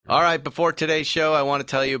All right, before today's show, I want to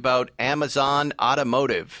tell you about Amazon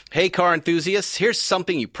Automotive. Hey, car enthusiasts, here's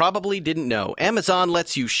something you probably didn't know. Amazon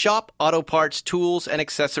lets you shop auto parts, tools, and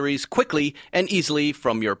accessories quickly and easily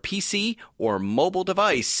from your PC or mobile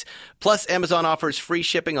device. Plus, Amazon offers free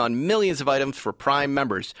shipping on millions of items for Prime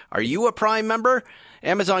members. Are you a Prime member?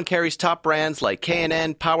 Amazon carries top brands like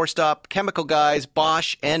K&N, PowerStop, Chemical Guys,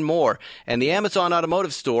 Bosch, and more. And the Amazon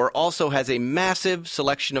Automotive Store also has a massive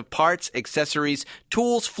selection of parts, accessories,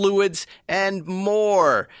 tools, fluids, and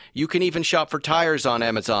more. You can even shop for tires on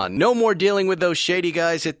Amazon. No more dealing with those shady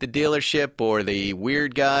guys at the dealership or the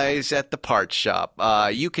weird guys at the parts shop.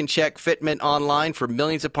 You can check fitment online for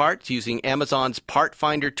millions of parts using Amazon's Part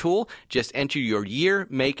Finder tool. Just enter your year,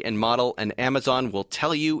 make, and model, and Amazon will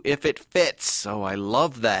tell you if it fits. Oh, I love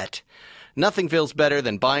that. Nothing feels better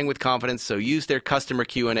than buying with confidence, so use their customer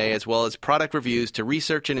Q&A as well as product reviews to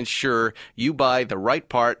research and ensure you buy the right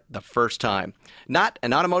part the first time. Not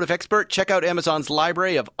an automotive expert? Check out Amazon's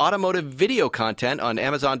library of automotive video content on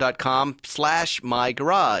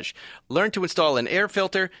Amazon.com/mygarage. Learn to install an air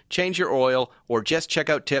filter, change your oil, or just check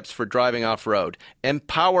out tips for driving off-road.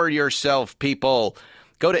 Empower yourself, people.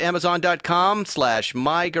 Go to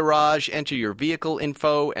Amazon.com/mygarage, enter your vehicle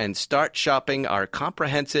info, and start shopping our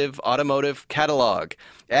comprehensive automotive catalog.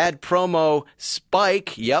 Add promo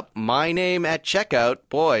SPIKE, yep, my name at checkout.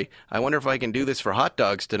 Boy, I wonder if I can do this for hot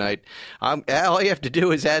dogs tonight. All you have to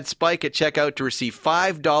do is add SPIKE at checkout to receive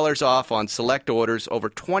 $5 off on select orders over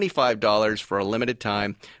 $25 for a limited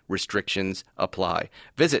time. Restrictions apply.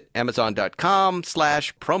 Visit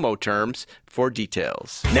Amazon.com/promo terms for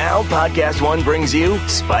details. Now, Podcast One brings you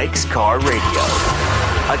Spike's Car Radio,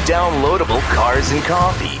 a downloadable cars and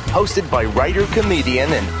coffee, hosted by writer,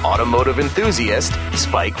 comedian, and automotive enthusiast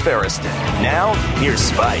Spike Ferriston. Now, here's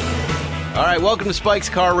Spike. All right, welcome to Spike's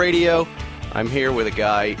Car Radio. I'm here with a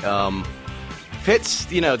guy, fits,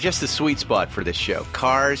 just the sweet spot for this show.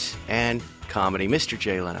 Cars and comedy. Mr.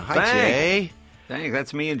 Jay Leno. Hi, Thanks. Jay. Thanks.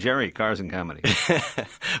 That's me and Jerry, Cars and Comedy.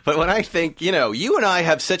 But when I think, you and I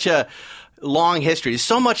have such a long history. There's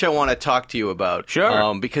so much I want to talk to you about.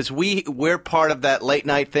 Sure. Because we're part of that late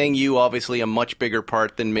night thing. You obviously a much bigger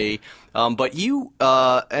part than me. But you,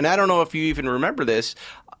 and I don't know if you even remember this,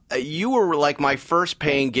 you were like my first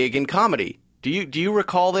paying gig in comedy. Do you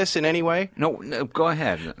recall this in any way? No, go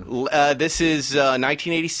ahead. This is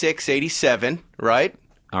 1986, 87, right?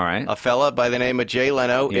 All right. A fella by the name of Jay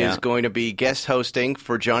Leno is going to be guest hosting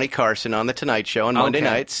for Johnny Carson on The Tonight Show on Monday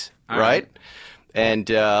nights, right? And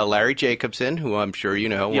Larry Jacobson, who I'm sure you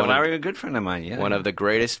know. Yeah, Larry, a good friend of mine, one of the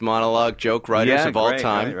greatest monologue joke writers of all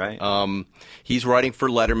time. Right. He's writing for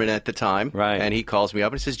Letterman at the time, right. And he calls me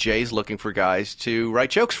up and says, Jay's looking for guys to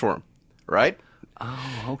write jokes for him, right?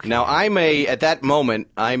 Oh, okay. Now, at that moment,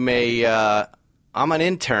 I'm an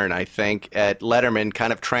intern, I think, at Letterman,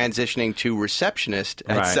 kind of transitioning to receptionist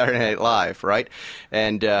at Saturday Night Live, right?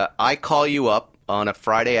 And I call you up on a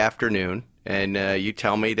Friday afternoon, and you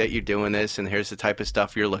tell me that you're doing this, and here's the type of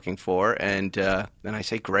stuff you're looking for. And then I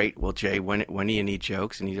say, great. Well, Jay, when do you need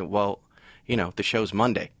jokes? And he said, well, the show's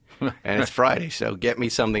Monday. And it's Friday, so get me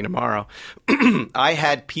something tomorrow. I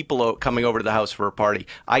had people coming over to the house for a party.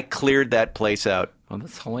 I cleared that place out. Oh,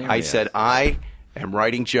 that's hilarious. I said, I am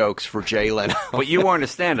writing jokes for Jay Leno. But you weren't a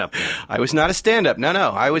stand-up. I was not a stand-up.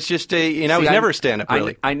 No. I was just I was never a stand-up,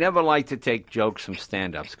 really. I never like to take jokes from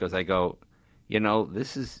stand-ups because I go,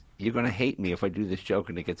 this is... You're going to hate me if I do this joke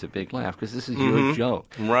and it gets a big laugh because this is your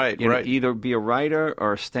joke. Right. Either be a writer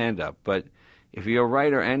or a stand-up. But if you're a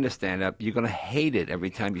writer and a stand-up, you're going to hate it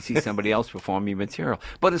every time you see somebody else perform your material.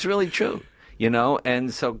 But it's really true,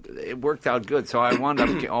 and so it worked out good. So I wound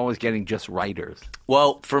up always getting just writers.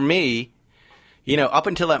 Well, for me, up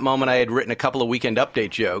until that moment, I had written a couple of Weekend Update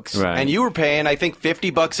jokes, and you were paying, I think,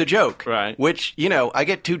 $50 a joke, right? Which, I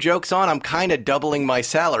get 2 jokes on, I'm kind of doubling my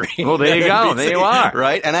salary. Well, there you go, there you are,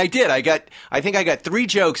 right? And I did. I think I got 3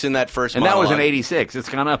 jokes in that first and monologue. That was in '86. It's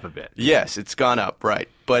gone up a bit. Yes, it's gone up, right?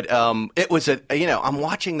 But it was I'm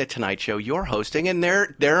watching The Tonight Show, you're hosting, and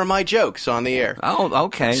there are my jokes on the air. Oh,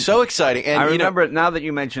 okay. So exciting. And I remember it now that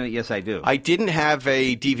you mention it, yes, I do. I didn't have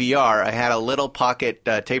a DVR. I had a little pocket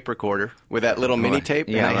tape recorder with that little mini tape,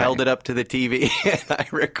 and I held it up to the TV, and I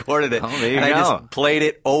recorded it. Oh, there you and go. I just played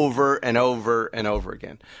it over and over and over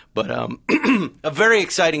again. But a very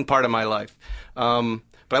exciting part of my life.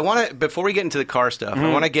 But I want to, before we get into the car stuff, I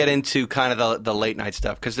want to get into kind of the late night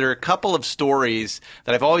stuff because there are a couple of stories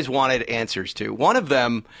that I've always wanted answers to. One of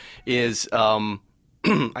them is, I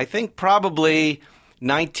think probably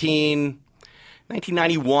 19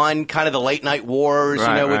 1991, kind of the late night wars,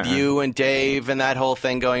 with you and Dave and that whole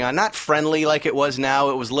thing going on. Not friendly like it was now.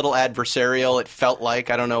 It was a little adversarial. It felt like.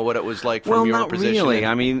 I don't know what it was like from your position. Well, not really.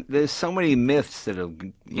 I mean, there's so many myths that have,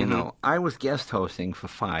 I was guest hosting for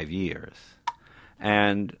 5 years.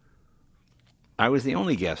 And I was the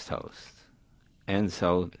only guest host. And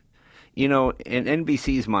so, in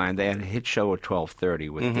NBC's mind, they had a hit show at 12:30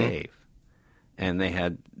 with Dave. And they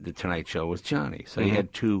had The Tonight Show with Johnny. So you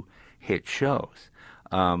had two hit shows.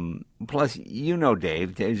 Plus,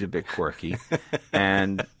 Dave. Dave's a bit quirky.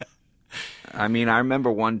 And, I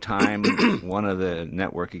remember one time one of the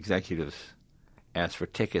network executives asked for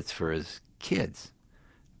tickets for his kids.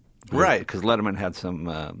 Right. Because Letterman had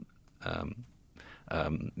some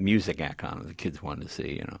music act on the kids wanted to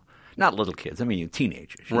see, Not little kids.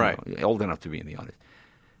 Teenagers. Right. Old enough to be in the audience.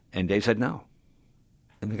 And Dave said no.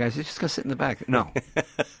 And the guy said, just go sit in the back. No.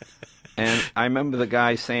 And I remember the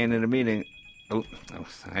guy saying in a meeting,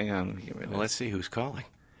 hang on. Well, let's see who's calling.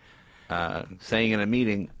 Saying in a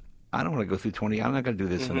meeting, I don't want to go through 20, I'm not going to do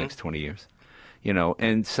this for the next 20 years.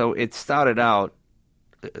 And so it started out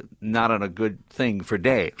not on a good thing for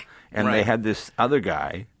Dave. And they had this other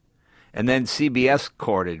guy. And then CBS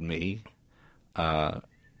courted me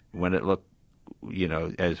when it looked,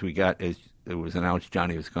 as it was announced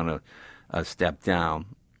Johnny was going to step down.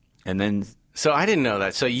 And then... So I didn't know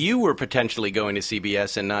that. So you were potentially going to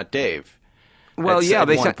CBS and not Dave. Well, they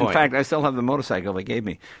said, in fact, I still have the motorcycle they gave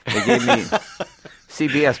me.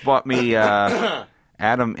 CBS bought me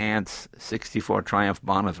Adam Ant's 64 Triumph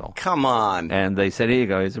Bonneville. Come on. And they said, here you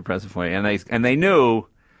go, here's a present for you. And they knew...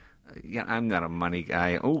 I'm not a money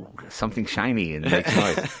guy. Oh, something shiny and makes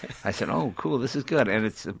noise. I said, oh, cool, this is good. And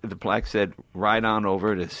the plaque said, ride on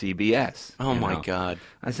over to CBS. Oh, my God.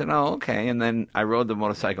 I said, oh, okay. And then I rode the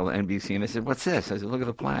motorcycle to NBC, and I said, what's this? I said, look at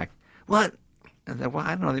the plaque. What? I said, well,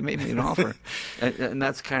 I don't know. They made me an offer. and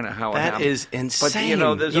that's kind of how it happened. That is insane.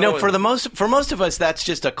 But, for most of us, that's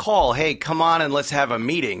just a call. Hey, come on and let's have a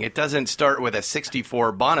meeting. It doesn't start with a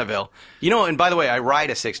 64 Bonneville. And by the way, I ride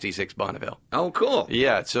a 66 Bonneville. Oh, cool.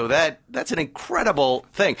 Yeah, so that's an incredible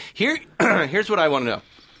thing. Here's what I want to know.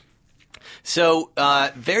 So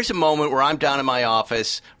there's a moment where I'm down in my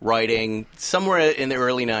office writing somewhere in the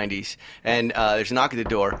early 90s, and there's a knock at the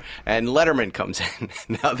door, and Letterman comes in.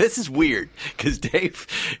 Now, this is weird because Dave,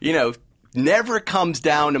 never comes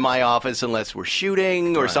down to my office unless we're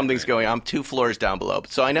shooting or something's going on. I'm 2 floors down below,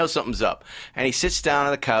 so I know something's up. And he sits down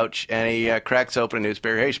on the couch, and he cracks open a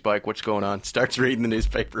newspaper. Hey, Spike, what's going on? Starts reading the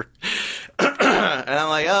newspaper. And I'm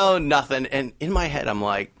like, oh, nothing. And in my head, I'm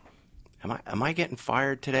like, Am I getting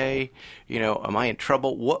fired today? Am I in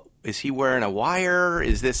trouble? What is he wearing a wire?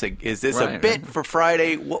 Is this a bit for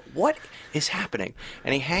Friday? What is happening?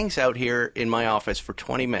 And he hangs out here in my office for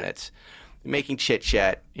 20 minutes, making chit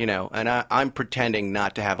chat, and I'm pretending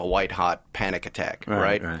not to have a white hot panic attack,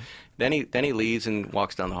 right? Then he leaves and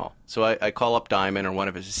walks down the hall. So I call up Diamond or one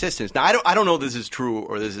of his assistants. Now I don't know if this is true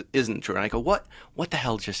or this isn't true. And I go, what the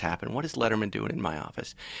hell just happened? What is Letterman doing in my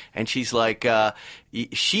office? And she's like,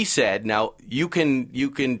 she said, now you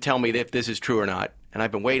can tell me if this is true or not. And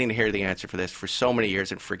I've been waiting to hear the answer for this for so many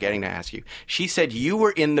years and forgetting to ask you. She said you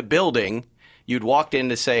were in the building. You'd walked in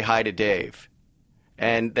to say hi to Dave.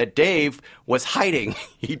 And that Dave was hiding.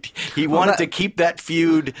 He wanted to keep that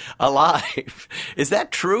feud alive. Is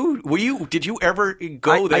that true? Did you ever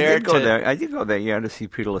go there? I did go there, to see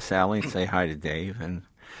Peter LaSalle and say hi to Dave. And,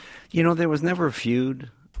 there was never a feud.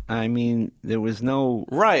 There was no...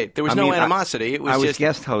 Right. There was no animosity. I was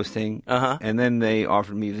guest hosting, and then they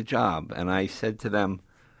offered me the job. And I said to them,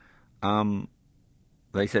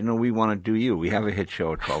 they said, no, we want to do you. We have a hit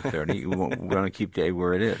show at 12:30. We're going to keep Dave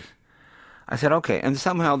where it is. I said, okay. And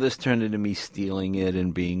somehow this turned into me stealing it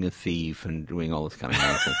and being a thief and doing all this kind of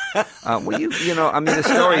nonsense. The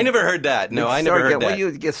story... I never heard that. No, I never heard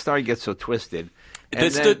that. The story gets so twisted.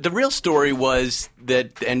 The real story was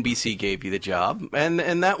that NBC gave you the job,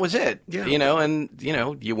 and that was it. Yeah.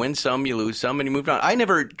 You win some, you lose some, and you moved on. I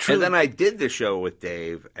never truly... And then I did the show with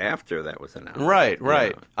Dave after that was announced.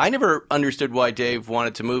 Right. I never understood why Dave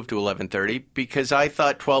wanted to move to 11:30 because I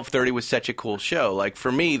thought 12:30 was such a cool show. Like,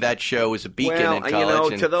 for me, that show was a beacon in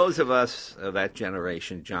college. To those of us of that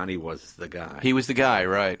generation, Johnny was the guy. He was the guy,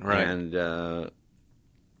 right. And,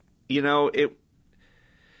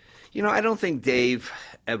 I don't think Dave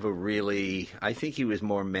ever really... I think he was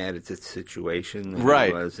more mad at the situation than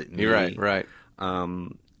he was at me. You're right.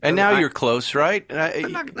 And now you're close, right?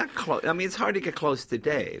 I'm not close. It's hard to get close to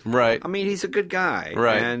Dave. Right. He's a good guy.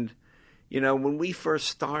 Right. And, when we first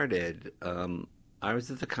started, I was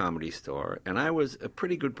at the Comedy Store, and I was a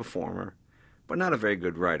pretty good performer, but not a very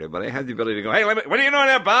good writer. But I had the ability to go, hey, what are you doing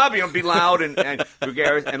there, Bob? You know, be loud and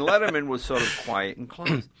gregarious. And Letterman was sort of quiet and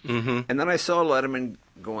close. And then I saw Letterman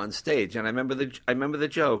go on stage, and I remember the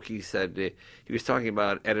joke. He said he was talking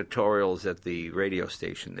about editorials at the radio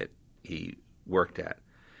station that he worked at,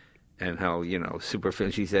 and how, you know,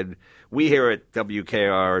 he said, we here at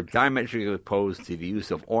WKR are diametrically opposed to the use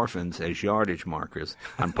of orphans as yardage markers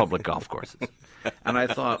on public golf courses. And I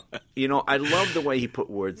thought, you know, I love the way he put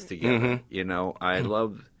words together. You know, I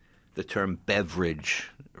love the term beverage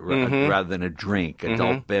rather than a drink,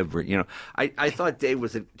 adult beverage. You know, I thought Dave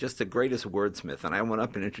was just the greatest wordsmith. And I went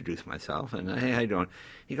up and introduced myself. And, hey, how you doing?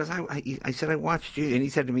 He goes, I said, I watched you. And he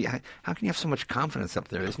said to me, how can you have so much confidence up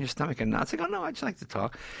there? Isn't your stomach a nuts? I go, no, I just like to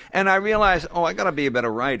talk. And I realized, I got to be a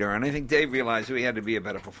better writer. And I think Dave realized we had to be a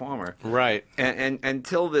better performer. Right. And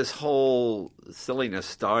until this whole silliness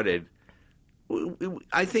started,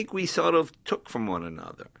 I think we sort of took from one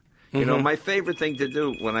another. You know, my favorite thing to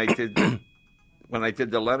do when I did the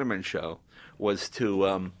Letterman show was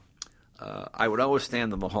to I would always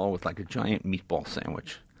stand in the hall with like a giant meatball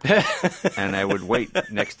sandwich. And I would wait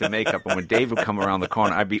next to makeup, and when Dave would come around the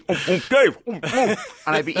corner, I'd be, Dave, and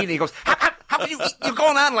I'd be eating. He goes, how can you eat? You're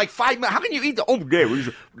going on like 5 minutes. How can you eat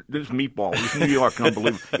Dave, this meatball, this New York,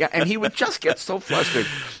 unbelievable. Yeah, and he would just get so flustered.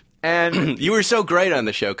 And you were so great on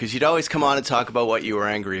the show because you'd always come on and talk about what you were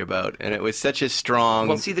angry about, and it was such a strong.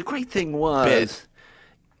 Well, see, the great thing was,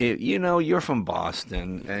 you know, you're from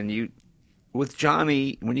Boston, and with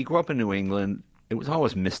Johnny, when you grew up in New England, it was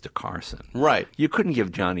always Mr. Carson. Right. You couldn't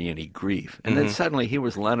give Johnny any grief. And then suddenly he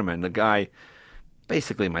was Letterman, the guy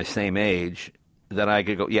basically my same age, that I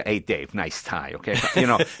could go, yeah, hey, Dave, nice tie, okay? You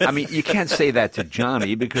know, I mean, you can't say that to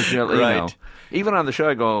Johnny because, you know, even on the show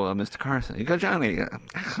I go, Mr. Carson. You go, Johnny,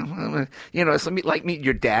 you know, it's like meeting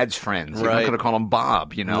your dad's friends. You're not going to call him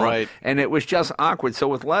Bob, you know? Right. And it was just awkward. So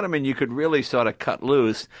with Letterman, you could really sort of cut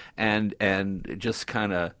loose and just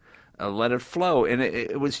kind of let it flow. And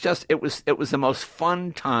it was the most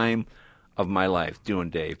fun time of my life doing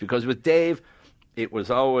Dave. Because with Dave, it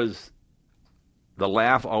was always, the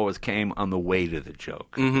laugh always came on the way to the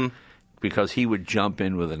joke. Because he would jump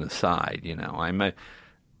in with an aside, you know.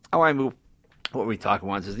 What were we talking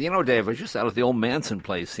once is, you know, Dave, I was just out at the old Manson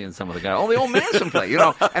place seeing some of the guys. Oh, the old Manson place, you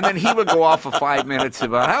know. And then he would go off for 5 minutes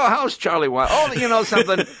about, how's Charlie White? Oh, you know,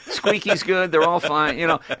 something, Squeaky's good, they're all fine, you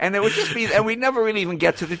know. And it would just be, and we'd never really even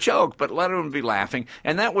get to the joke, but Letterman would be laughing.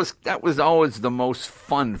 And that was always the most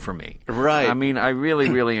fun for me. Right. I mean, I really,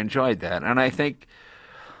 really enjoyed that. And I think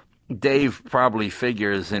Dave probably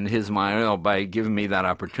figures in his mind, by giving me that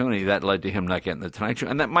opportunity, that led to him not getting the Tonight Show.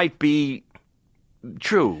 And that might be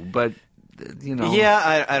true, but, you know.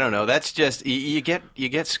 Yeah, I don't know. That's just, you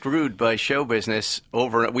get screwed by show business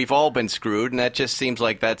over. We've all been screwed, and that just seems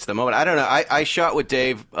like that's the moment. I don't know. I shot with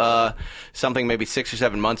Dave something maybe 6 or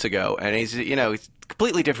 7 months ago, and he's a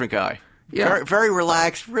completely different guy. Yeah. Very, very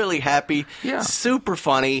relaxed, really happy, super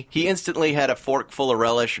funny. He instantly had a fork full of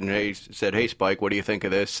relish, and he said, hey, Spike, what do you think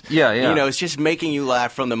of this? Yeah. You know, it's just making you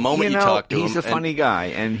laugh from the moment you talk to him. He's a funny guy,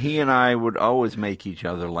 and he and I would always make each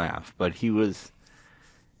other laugh, but he was,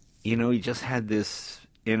 you know, he just had this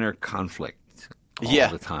inner conflict all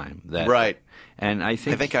the time. Right. And I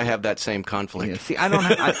think I have that same conflict. Yeah, see, I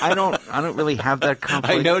don't really have that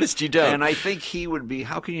conflict. I noticed you don't. And I think he would be,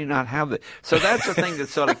 how can you not have that? So that's the thing that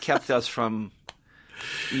sort of kept us from,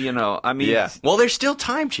 you know, I mean. Yeah. Well, there's still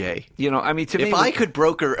time, Jay. You know, I mean, to me. If I could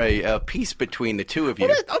broker a peace between the two of you.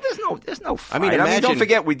 Well, there's no fight. I mean, don't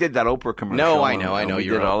forget we did that Oprah commercial. No, I know. We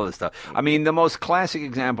did all this stuff. I mean, the most classic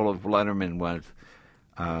example of Letterman was,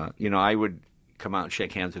 you know, I would come out and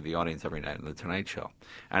shake hands with the audience every night on The Tonight Show.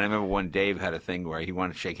 And I remember when Dave had a thing where he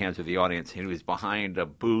wanted to shake hands with the audience. He was behind a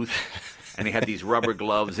booth, and he had these rubber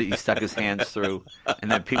gloves that he stuck his hands through, and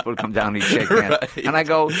then people would come down and he'd shake hands. Right. And I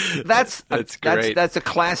go, that's great. That's a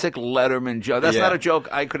classic Letterman joke. That's not a joke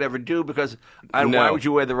I could ever do because why would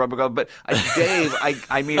you wear the rubber glove? But Dave,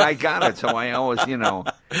 I mean, I got it, so I always, you know.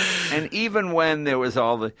 And even when there was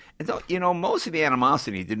all the, you know, most of the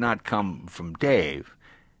animosity did not come from Dave.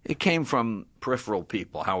 It came from peripheral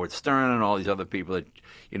people, Howard Stern and all these other people that,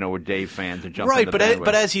 you know, were Dave fans and jumped into the bandwagon.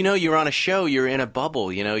 But as you know, you're on a show, you're in a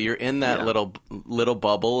bubble, you know, you're in that little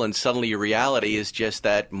bubble, and suddenly your reality is just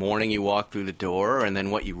that morning you walk through the door, and then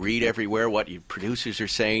what you read everywhere, what your producers are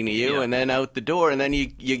saying to you, and then out the door, and then you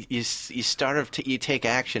take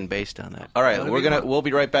action based on that. All right, we'll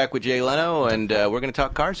be right back with Jay Leno, and we're going to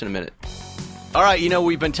talk cars in a minute. All right,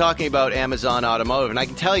 we've been talking about Amazon Automotive, and I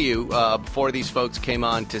can tell you, before these folks came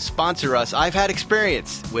on to sponsor us, I've had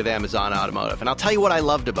experience with Amazon Automotive, and I'll tell you what I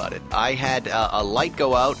loved about it. I had a light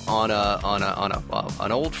go out on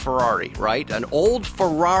an old Ferrari, right? An old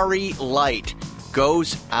Ferrari light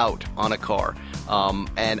goes out on a car.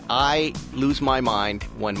 And I lose my mind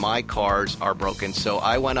when my cars are broken. So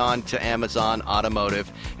I went on to Amazon Automotive,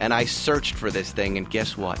 and I searched for this thing, and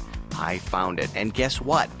guess what? I found it. And guess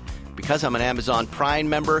what? Because I'm an Amazon Prime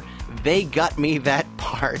member, they got me that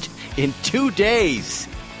part in 2 days.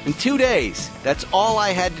 In 2 days. That's all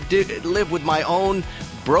I had to do. Live with my own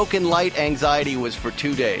broken light anxiety was for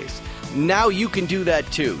 2 days. Now you can do that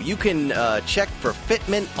too. You can check for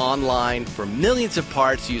fitment online for millions of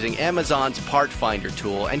parts using Amazon's Part Finder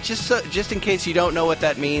tool. And just in case you don't know what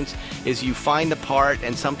that means, is you find the part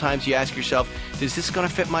and sometimes you ask yourself, is this going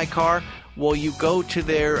to fit my car? Well, you go to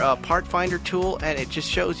their Part Finder tool and it just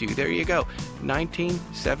shows you. There you go.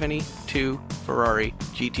 1972 Ferrari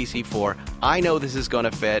GTC4. I know this is going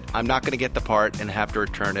to fit. I'm not going to get the part and have to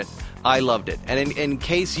return it. I loved it. And in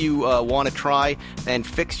case you want to try and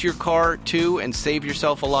fix your car too and save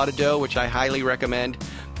yourself a lot of dough, which I highly recommend,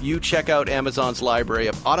 you check out Amazon's library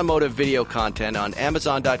of automotive video content on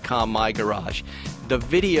Amazon.com My Garage. The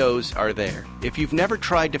videos are there. If you've never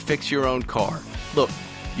tried to fix your own car, look,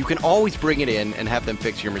 you can always bring it in and have them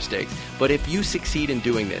fix your mistakes. But if you succeed in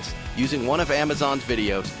doing this, using one of Amazon's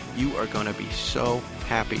videos, you are going to be so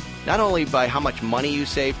happy. Not only by how much money you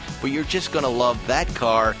save, but you're just going to love that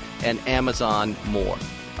car and Amazon more.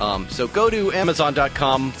 So go to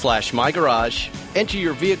Amazon.com/mygarage, enter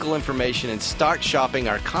your vehicle information, and start shopping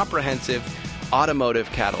our comprehensive automotive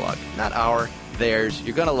catalog. Not our, theirs.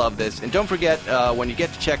 You're going to love this. And don't forget, when you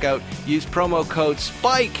get to checkout, use promo code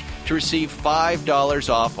SPIKE to receive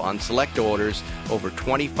 $5 off on select orders over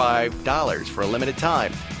 $25 for a limited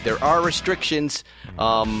time. There are restrictions,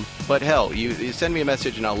 but hell, you send me a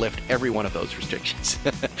message and I'll lift every one of those restrictions.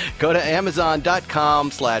 Go to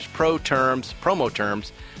Amazon.com/promo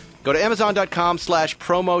terms. Go to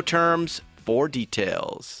Amazon.com/promo terms for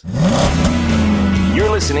details.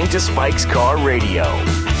 You're listening to Spike's Car Radio.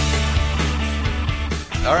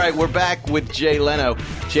 All right, we're back with Jay Leno.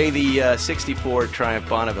 Jay, the 64 Triumph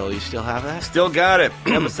Bonneville, you still have that? Still got it.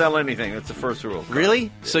 Never sell anything. That's the first rule. Really? Yeah.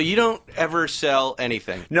 So you don't ever sell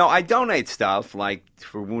anything? No, I donate stuff, like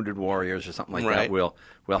for Wounded Warriors or something like that. We'll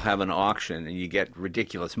have an auction, and you get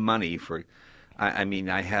ridiculous money for... I mean,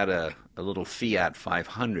 I had a little Fiat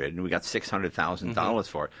 500, and we got $600,000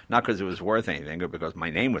 for it. Not because it was worth anything or because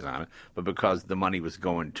my name was on it, but because the money was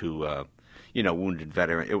going to... wounded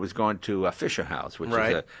veteran. It was going to Fisher House, which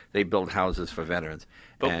is they build houses for veterans.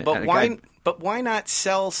 But why not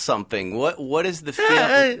sell something? What is the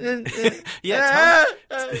feeling?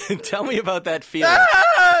 Tell me about that feeling.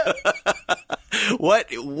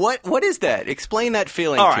 What is that? Explain that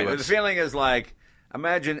feeling to us. The feeling is like,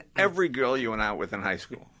 imagine every girl you went out with in high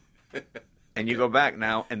school, and you go back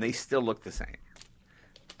now, and they still look the same.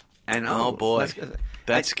 And oh boy,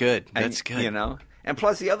 that's good. That's good. And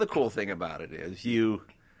plus, the other cool thing about it is you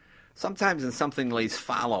sometimes in something lays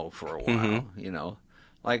fallow for a while,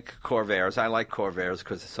 like Corvairs. I like Corvairs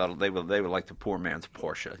because they were like the poor man's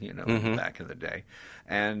Porsche, back in the day.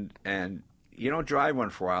 And you don't drive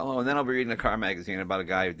one for a while. And then I'll be reading a car magazine about a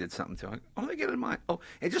guy who did something to it. They get in mind.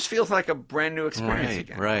 It just feels like a brand new experience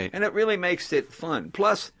again. Right. And it really makes it fun.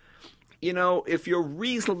 Plus, if you're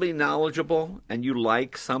reasonably knowledgeable and you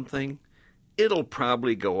like something, it'll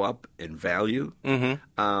probably go up in value.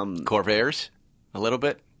 Corvairs, a little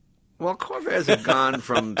bit. Well, Corvairs have gone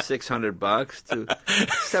from $600 to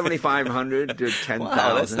 $7,500 to $10,000.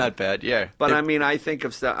 Wow, that's not bad. Yeah, but I think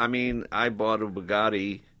of stuff. I bought a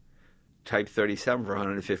Bugatti Type 37 for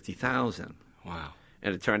 $150,000. Wow,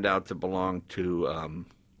 and it turned out to belong to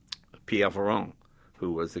Pierre Veron,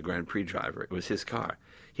 who was the Grand Prix driver. It was his car.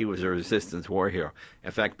 He was a resistance war hero.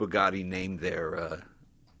 In fact, Bugatti named their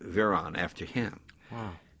Veyron after him.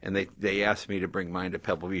 Wow. And they asked me to bring mine to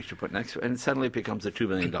Pebble Beach to put next to it, and suddenly it becomes a $2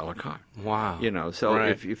 million car. Wow. So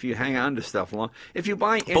if you hang on to stuff long, if you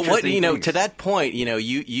buy interesting things, to that point,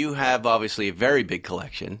 you have obviously a very big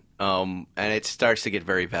collection, and it starts to get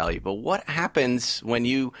very valuable. What happens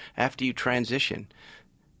after you transition?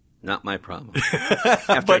 Not my problem.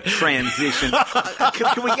 After transition.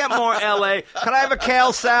 Can we get more L.A.? Can I have a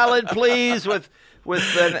kale salad, please, with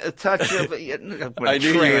a touch of I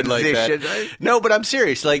knew you would like that. No, but I'm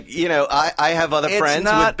serious. I have other friends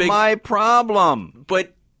with big... It's not my problem.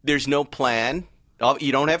 But there's no plan. Oh,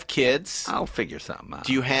 you don't have kids. I'll figure something out.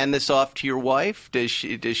 Do you hand this off to your wife? Does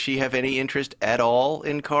she have any interest at all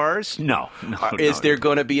in cars? No. Is there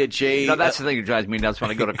going to be a Jay? No, that's the thing that drives me nuts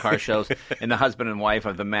when I go to car shows and the husband and wife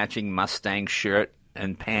have the matching Mustang shirt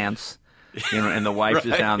and pants. And the wife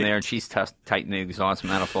is down there, and she's tightening the exhaust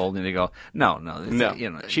manifold, and they go, no.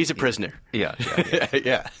 She's a prisoner. Yeah.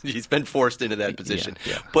 Yeah. She's been forced into that position.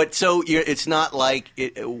 Yeah. But so it's not like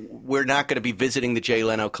we're not going to be visiting the Jay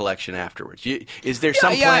Leno collection afterwards. Is there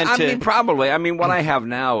some plan to? I mean, probably. I mean, what I have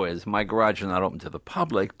now is my garage is not open to the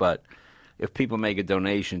public, but if people make a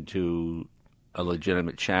donation to a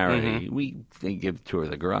legitimate charity, they give a tour of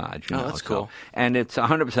the garage. That's cool. And it's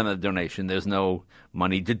 100% of the donation. There's no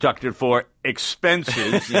money deducted for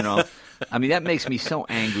expenses, I mean, that makes me so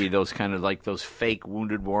angry, those kind of like those fake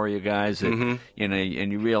Wounded Warrior guys that,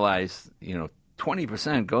 and you realize,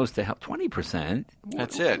 20% goes to help. 20%?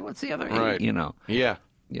 That's it. What's the other 8, Right. Yeah.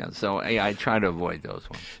 Yeah, so I try to avoid those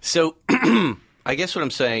ones. So I guess what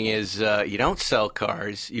I'm saying is you don't sell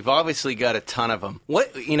cars. You've obviously got a ton of them.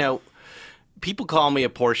 People call me a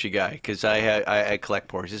Porsche guy because I collect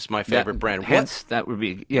Porsches. This is my favorite brand. Hence, that would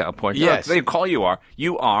be, a Porsche. Yes. They call you are.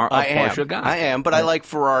 You are a Porsche guy. I am, but I like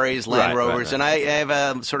Ferraris, Land Rovers, right. and I have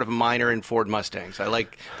a sort of a minor in Ford Mustangs. I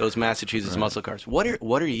like those Massachusetts muscle cars. What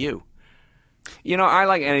are you? I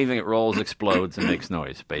like anything that rolls, explodes, and makes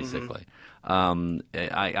noise, basically.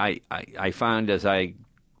 I find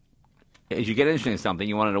as you get interested in something,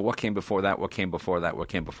 you want to know what came before that, what came before that, what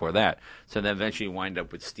came before that. So then eventually you wind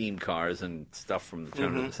up with steam cars and stuff from the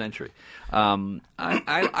turn of the century.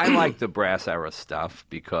 I like the brass era stuff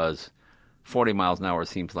because 40 miles an hour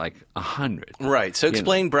seems like 100. Right. So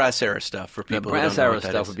explain brass era stuff for people who don't know what that is. The brass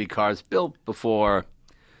era stuff would be cars built before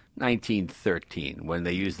 1913 when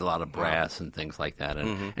they used a lot of brass and things like that.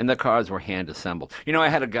 And the cars were hand assembled. I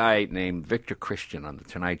had a guy named Victor Christian on The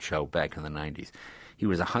Tonight Show back in the 90s. He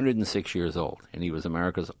was 106 years old, and he was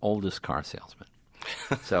America's oldest car salesman.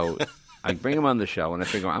 So I bring him on the show, and I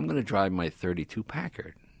figure I'm going to drive my 32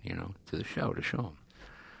 Packard, to the show to show him.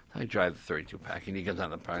 So I drive the 32 Packard, and he comes on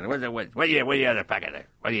the park. What year the Packard there?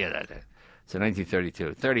 What year that? So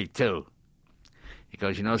 1932. 32. He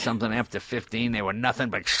goes, something? After 15, they were nothing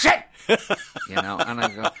but shit. And I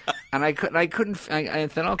go, and I couldn't. I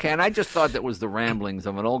thought, okay, and I just thought that was the ramblings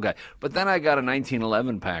of an old guy. But then I got a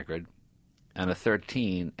 1911 Packard and a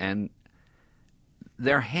 13, and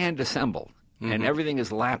they're hand assembled, and everything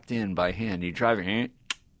is lapped in by hand. You drive it.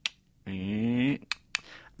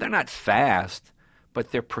 They're not fast,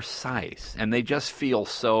 but they're precise, and they just feel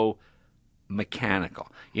so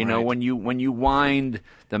mechanical. When you wind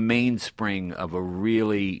the mainspring of a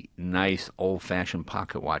really nice old-fashioned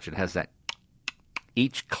pocket watch, it has that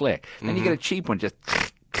each click. Then you get a cheap one, just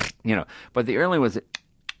But the early ones,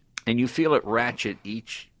 and you feel it ratchet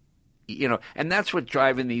each. And that's what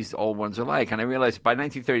driving these old ones are like. And I realized by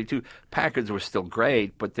 1932, Packards were still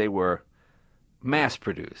great, but they were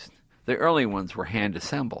mass-produced. The early ones were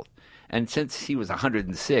hand-assembled. And since he was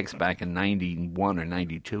 106 back in 91 or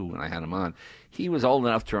 92 when I had him on, he was old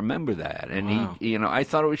enough to remember that. And he, I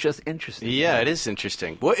thought it was just interesting. Yeah, it is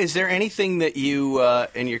interesting. Is there anything that you,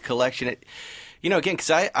 in your collection, again,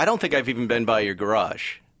 because I don't think I've even been by your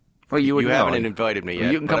garage. Well, you haven't invited me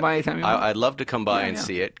yet. You can come by anytime you want. I'd love to come by and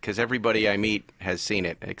see it because everybody I meet has seen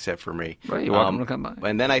it except for me. Well, you're welcome to come by.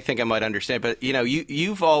 And then I think I might understand. But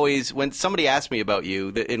you've always, when somebody asks me about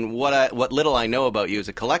you, and what little I know about you as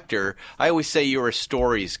a collector, I always say you're a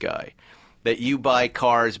stories guy. That you buy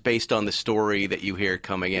cars based on the story that you hear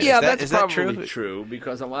coming in. Yeah, is that probably true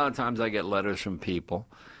because a lot of times I get letters from people,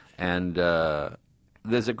 and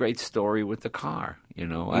there's a great story with the car.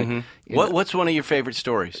 What's one of your favorite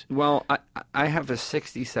stories? Well, I have a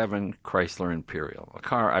 67 Chrysler Imperial, a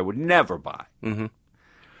car I would never buy.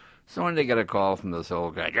 So when they get a call from this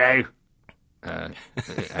old guy, Jay,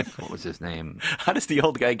 what was his name? How does the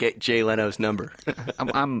old guy get Jay Leno's number?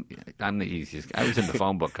 I'm the easiest guy. I was in the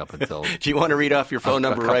phone book up until. Do you want to read off your phone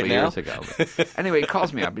number right now? A couple years ago. But anyway, he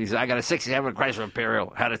calls me up. He says, I got a 67 Chrysler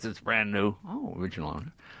Imperial. Had it since brand new. Oh, original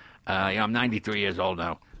owner. I'm 93 years old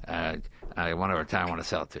now. I want to retire. I want to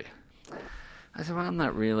sell it to you. I said, well, I'm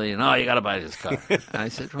not really. No, you got to buy this car. I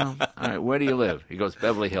said, well, all right, where do you live? He goes,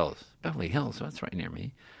 Beverly Hills. Beverly Hills? That's right near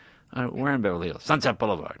me. Where in Beverly Hills? Sunset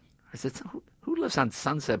Boulevard. I said, who lives on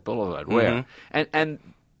Sunset Boulevard? Where? And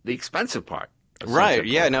the expensive part. Right.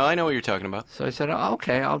 Yeah, no, I know what you're talking about. So I said, oh,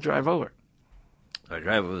 okay, I'll drive over. So I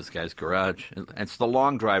drive over to this guy's garage. It's the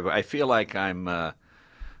long drive. I feel like I'm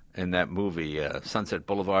in that movie, Sunset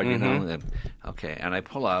Boulevard, you know? And, okay, and I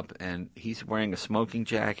pull up, and he's wearing a smoking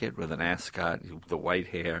jacket with an ascot, the white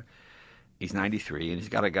hair, He's 93, and he's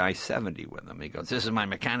got a guy 70 with him. He goes, "This is my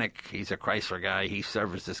mechanic. He's a Chrysler guy. He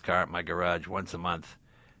serviced this car at my garage once a month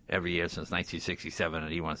every year since 1967,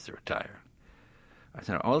 and he wants to retire." I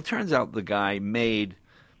said, well, it turns out the guy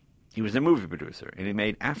he was a movie producer, and he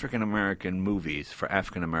made African-American movies for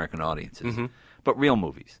African-American audiences, but real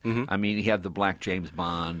movies. I mean, he had the black James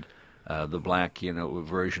Bond, the black,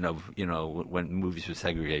 version of, when movies were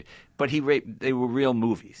segregated. But they were real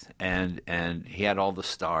movies, and he had all the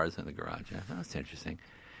stars in the garage. And I thought, that's interesting.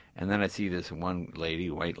 And then I see this one lady,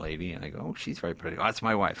 white lady, and I go, "Oh, she's very pretty." "Oh, that's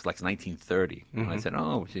my wife. It's like 1930. And I said,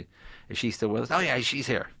 "Oh, is she still with us?" "Oh, yeah, she's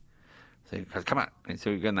here." So he goes, "Come on." And so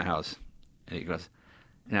we go in the house, and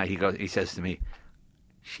he says to me,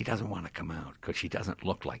 "She doesn't want to come out because she doesn't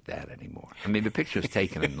look like that anymore." I mean, the picture was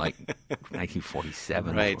taken in like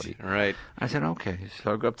 1947. Right. I said, "Okay."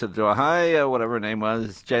 So I go up to the door. "Hi, whatever her name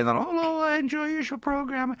was, Jay Leno." "Hello, I enjoy your show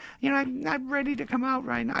program. I'm not ready to come out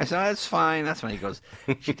right now." I said, "That's fine. That's fine." He goes,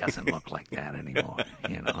 "She doesn't look like that anymore."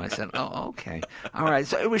 I said, "Oh, okay. All right."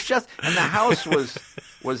 So it was just, and the house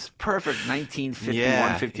was perfect,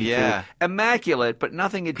 1951, 52. Yeah. Immaculate, but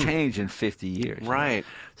nothing had changed in 50 years. Right.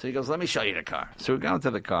 So he goes, "Let me show you the car." So we go into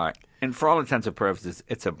the car, and for all intents and purposes,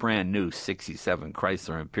 it's a brand new 67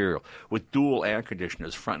 Chrysler Imperial with dual air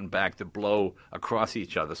conditioners front and back that blow across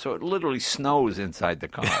each other. So it literally snows inside the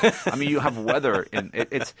car. I mean, you have weather, and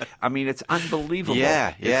it's unbelievable.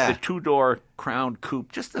 Yeah. It's the two-door Crown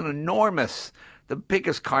Coupe, just an enormous, the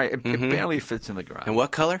biggest car. It barely fits in the garage. And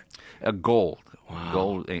what color? Gold. Wow.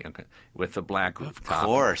 Gold with the black top. Of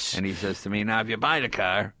course. And he says to me, "Now, if you buy the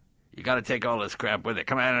car, you got to take all this crap with it.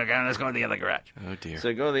 Come on, let's go to the other garage." Oh, dear. So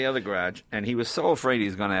I go to the other garage, and he was so afraid he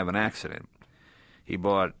was going to have an accident. He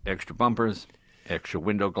bought extra bumpers, extra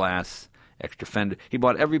window glass, extra fender. He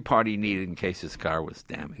bought every part he needed in case his car was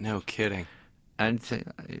damaged. No kidding. And say,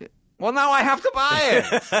 "Well, now I have to buy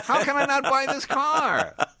it. How can I not buy this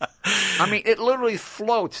car?" I mean, it literally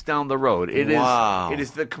floats down the road. Wow. It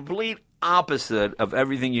is the complete opposite of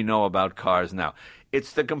everything you know about cars now.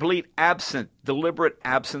 It's the complete deliberate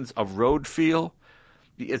absence of road feel.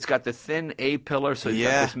 It's got the thin A-pillar, so you've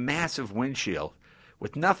got this massive windshield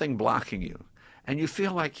with nothing blocking you. And you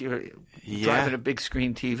feel like you're driving a big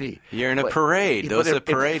screen TV. You're in a parade. Those are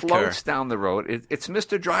parade cars. It floats down the road. It's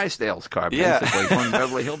Mr. Drysdale's car, basically, from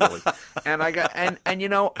Beverly Hillbillies. And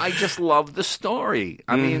I just love the story.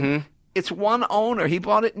 I mean, it's one owner. He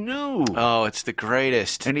bought it new. Oh, it's the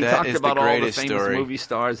greatest. And he talked about all the famous movie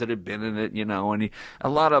stars that had been in it, and a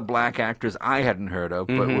lot of black actors I hadn't heard of,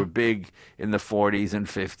 but were big in the 40s and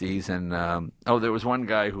 50s. And there was one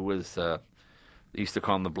guy who was, they used to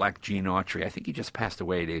call him the Black Gene Autry. I think he just passed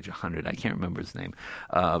away at age 100. I can't remember his name.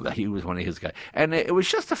 He was one of his guys. And it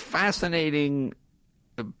was just a fascinating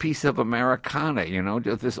piece of Americana,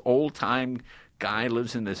 this old-time guy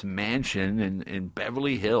lives in this mansion in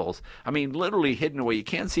Beverly Hills. I mean, literally hidden away. You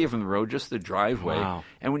can't see it from the road, just the driveway. Wow.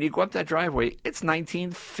 And when you go up that driveway, it's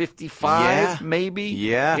 1955, maybe.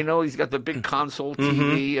 Yeah. He's got the big console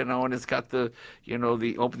TV, and it's got the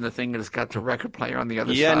open the thing, and it's got the record player on the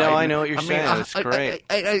other side. Yeah, no, I know what you're saying. That's great.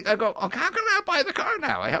 I go, how can I buy the car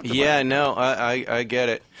now? I have to buy it. No, I get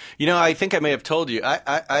it. I think I may have told you,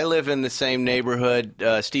 I live in the same neighborhood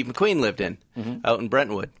Steve McQueen lived in, out in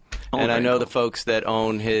Brentwood. And I know the folks that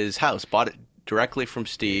own his house bought it directly from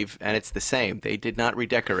Steve, and it's the same. They did not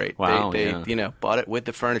redecorate. Wow, they bought it with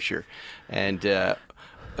the furniture. And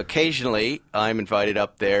occasionally, I'm invited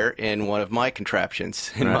up there in one of my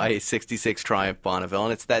contraptions in my 66 Triumph Bonneville,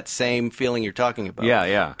 and it's that same feeling you're talking about.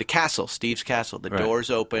 Yeah. The castle, Steve's castle. The doors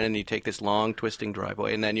open, and you take this long, twisting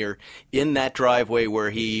driveway, and then you're in that driveway where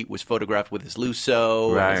he was photographed with his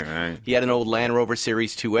Lusso. Right. He had an old Land Rover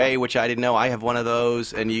Series 2A, which I didn't know. I have one of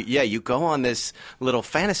those. And you go on this little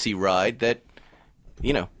fantasy ride that,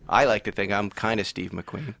 I like to think I'm kind of Steve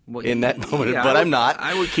McQueen in that moment, but I'm not.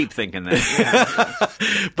 I would keep thinking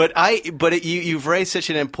that. But you've raised such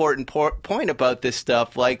an important point about this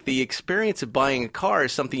stuff. Like the experience of buying a car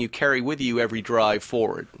is something you carry with you every drive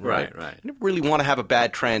forward. Right. You don't really want to have a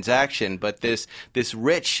bad transaction, but this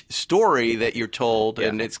rich story that you're told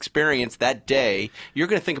and experience that day, you're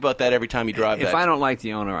going to think about that every time you drive. If I don't like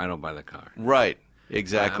the owner, I don't buy the car. Right.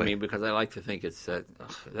 Exactly. I mean, because I like to think it's that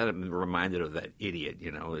I'm reminded of that idiot, you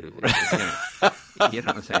know what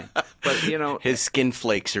I'm saying? But, his skin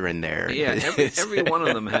flakes are in there. Yeah, every one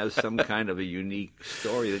of them has some kind of a unique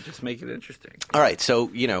story that just make it interesting. All right, so,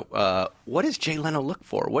 what does Jay Leno look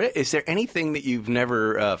for? Is there anything that you've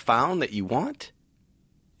never found that you want?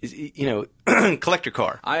 Collector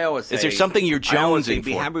car. I always say, is there something you're jonesing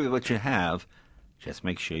be for? happy with what you have. Just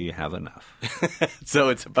make sure you have enough. So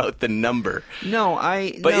it's about the number. But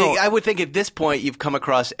I would think at this point you've come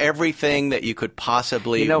across everything that you could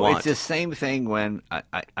possibly want. It's the same thing when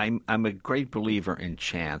I'm a great believer in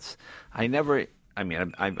chance. I've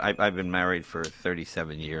been married for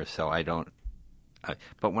 37 years, so I don't.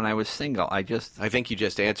 But when I was single, I think you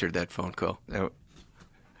just answered that phone call.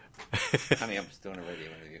 Honey, I'm just doing a radio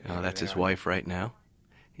interview. Oh, that's his wife right now.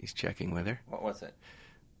 He's checking with her. What's it?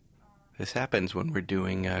 This happens when we're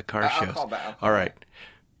doing car shows. I'll call back. All right.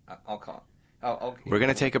 I'll call. Oh, okay. We're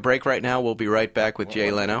going to take a break right now. We'll be right back with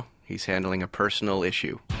Jay Leno. He's handling a personal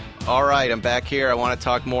issue. All right, I'm back here. I want to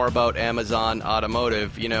talk more about Amazon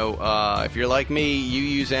Automotive. If you're like me, you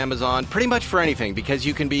use Amazon pretty much for anything because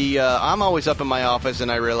you can be I'm always up in my office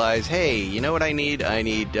and I realize, hey, you know what I need? I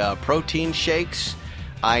need protein shakes.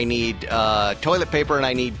 I need toilet paper and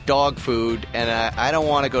I need dog food, and I don't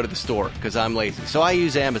want to go to the store because I'm lazy. So I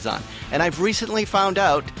use Amazon. And I've recently found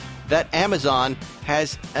out that Amazon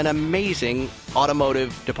has an amazing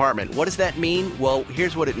automotive department. What does that mean? Well,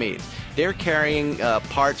 here's what it means. They're carrying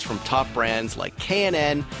parts from top brands like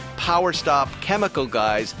K&N, PowerStop, Chemical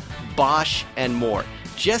Guys, Bosch, and more.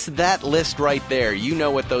 Just that list right there, you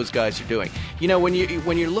know what those guys are doing. When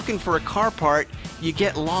you're looking for a car part, you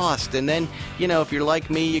get lost. And then, if you're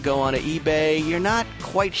like me, you go on eBay, you're not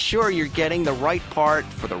quite sure you're getting the right part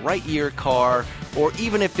for the right year car, or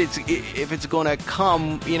even if it's going to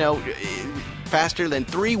come, faster than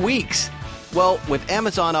 3 weeks. Well, with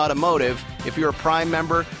Amazon Automotive, if you're a Prime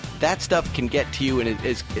member, that stuff can get to you in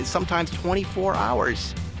is sometimes 24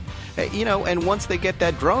 hours. And once they get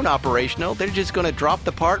that drone operational, they're just going to drop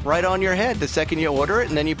the part right on your head the second you order it,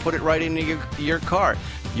 and then you put it right into your car.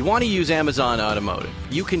 You want to use Amazon Automotive.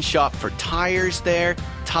 You can shop for tires there.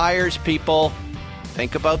 Tires, people.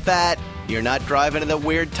 Think about that. You're not driving to the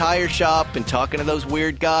weird tire shop and talking to those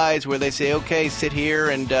weird guys where they say, okay, sit here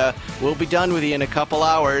and we'll be done with you in a couple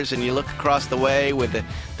hours. And you look across the way with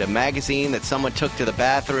the magazine that someone took to the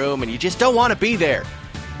bathroom, and you just don't want to be there.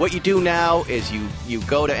 What you do now is you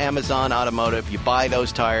go to Amazon Automotive, you buy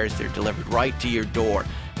those tires, they're delivered right to your door.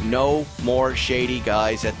 No more shady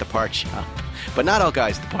guys at the part shop. But not all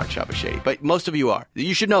guys at the part shop are shady, but most of you are.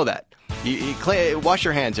 You should know that. You wash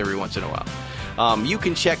your hands every once in a while. You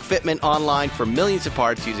can check fitment online for millions of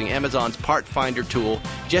parts using Amazon's Part Finder tool.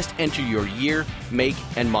 Just enter your year, make,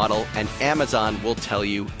 and model, and Amazon will tell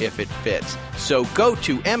you if it fits. So go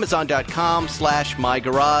to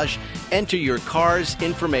Amazon.com/mygarage, enter your car's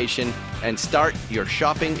information, and start your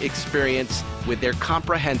shopping experience with their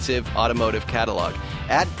comprehensive automotive catalog.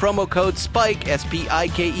 Add promo code SPIKE,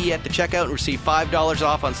 S-P-I-K-E, at the checkout and receive $5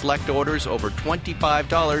 off on select orders over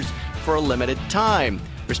 $25 for a limited time.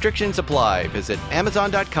 Restrictions apply. Visit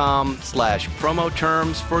Amazon.com/promo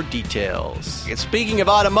terms for details. And speaking of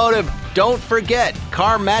automotive, don't forget,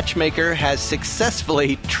 Car Matchmaker has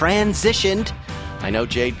successfully transitioned. I know,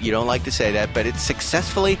 Jay, you don't like to say that, but it's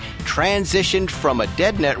successfully transitioned from a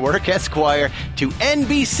dead network, Esquire, to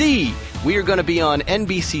NBC. We are going to be on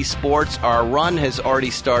NBC Sports. Our run has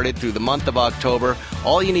already started through the month of October.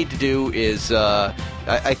 All you need to do is, I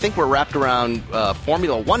think we're wrapped around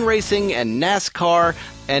Formula One racing and NASCAR.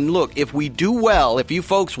 And look, if we do well, if you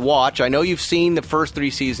folks watch, I know you've seen the first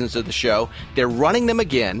 3 seasons of the show. They're running them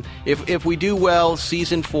again. If we do well,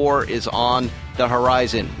 season 4 is on the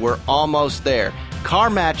horizon. We're almost there.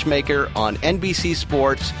 Car Matchmaker on NBC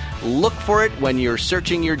Sports. Look for it when you're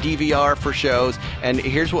searching your DVR for shows. And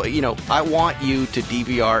here's what, I want you to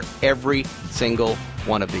DVR every single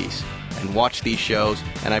one of these and watch these shows.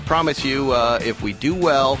 And I promise you, if we do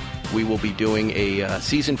well, we will be doing a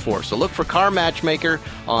season 4. So look for Car Matchmaker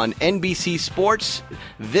on NBC Sports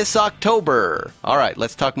this October. All right,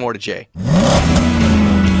 let's talk more to Jay.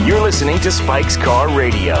 You're listening to Spike's Car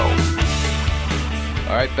Radio.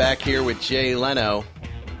 All right, back here with Jay Leno.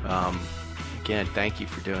 Again, thank you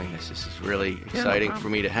for doing this. This is really exciting for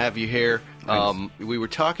me to have you here. We were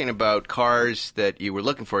talking about cars that you were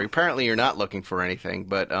looking for. Apparently, you're not looking for anything,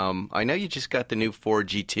 but I know you just got the new Ford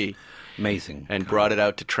GT. Amazing. And brought it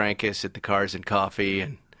out to Trancas at the Cars and Coffee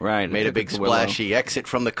and made a big splashy exit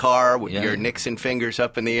from the car with your Nixon fingers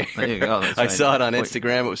up in the air. There you go. I saw it on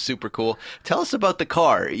Instagram. It was super cool. Tell us about the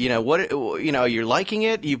car. You're liking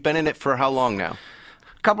it? You've been in it for how long now?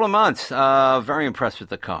 A couple of months. Very impressed with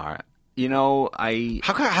the car. How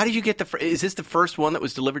did you get is this the first one that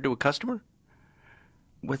was delivered to a customer?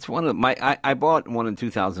 It's one of I bought one in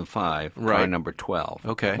 2005, car number 12.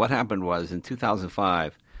 Okay. What happened was in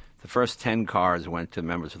 2005, the first 10 cars went to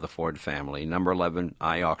members of the Ford family. Number 11,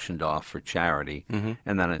 I auctioned off for charity, and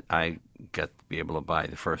then I got to be able to buy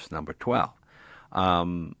the first number 12.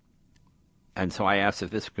 And so I asked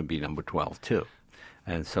if this could be number 12 too.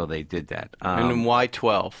 And so they did that. And then why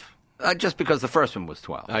 12? Just because the first one was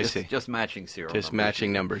 12. I see. Just matching serial Just numbers.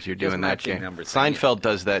 matching numbers. You're doing that game. Numbers. Seinfeld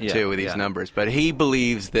does that too with these yeah. numbers, but he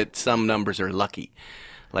believes that some numbers are lucky.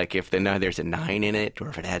 Like if there's a 9 in it, or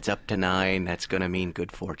if it adds up to 9, that's going to mean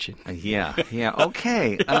good fortune. Yeah.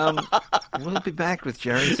 Okay. We'll be back with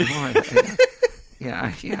Jerry some more.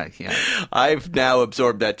 Yeah. I've now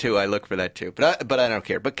absorbed that too. I look for that too, but I don't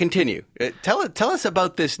care. But continue. Tell us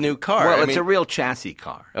about this new car. Well, it's a real chassis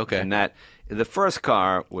car. Okay. And that the first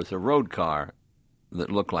car was a road car that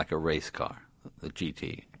looked like a race car, the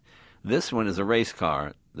GT. This one is a race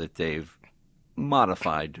car that they've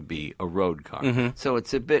modified to be a road car. Mm-hmm. So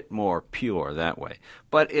it's a bit more pure that way.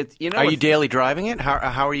 But are you daily driving it?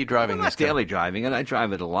 How are you driving this? Not daily driving it. I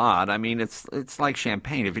drive it a lot. I mean, it's like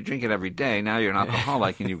champagne. If you drink it every day, now you're an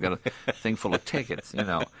alcoholic and you've got a thing full of tickets.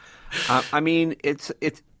 I mean,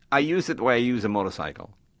 I use it the way I use a motorcycle.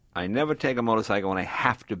 I never take a motorcycle when I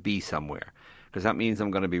have to be somewhere, because that means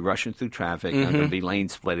I'm going to be rushing through traffic. Mm-hmm. I'm going to be lane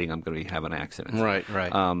splitting. I'm going to be having accidents. Right.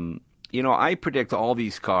 I predict all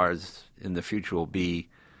these cars in the future will be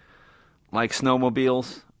like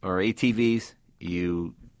snowmobiles or ATVs.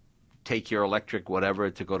 You take your electric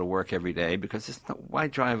whatever to go to work every day, because why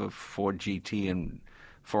drive a Ford GT and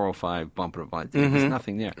 405 bumper to bumper? There's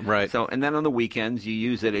nothing there. Right. So, and then on the weekends, you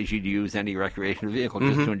use it as you'd use any recreational vehicle,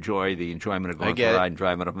 just to enjoy the enjoyment of going for a ride and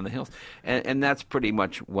driving up in the hills. And that's pretty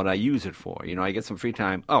much what I use it for. I get some free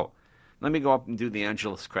time. Oh, let me go up and do the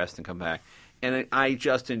Angeles Crest and come back. And I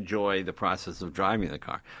just enjoy the process of driving the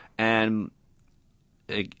car. And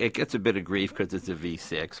it gets a bit of grief because it's a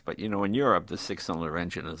V6. But, in Europe, the 6-cylinder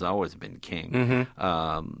engine has always been king.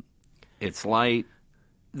 Mm-hmm. It's light.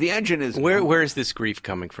 The engine is... Where is this grief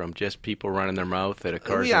coming from? Just people running their mouth at a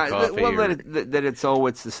Cars and Coffee? Well, that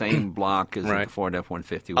it's the same block as the Ford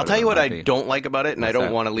F-150. I'll tell you what I don't like about it, and I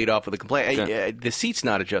don't want to lead off with a complaint. The seat's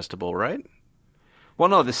not adjustable, right? Well,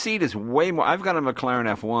 no, the seat is way more... I've got a McLaren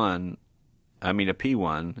F1... a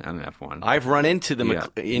P1 and an F1. I've run into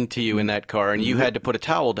into you in that car, and you had to put a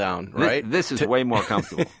towel down, right? This is way more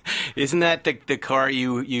comfortable. Isn't that the car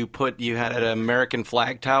you had an American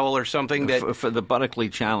flag towel or something for the Buckley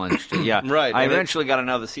Challenge? Yeah, right. I eventually got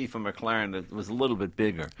another seat from McLaren that was a little bit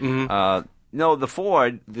bigger. Mm-hmm. No, the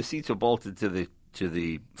Ford, the seats are bolted to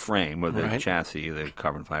the frame or the chassis, the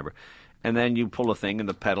carbon fiber. And then you pull a thing, and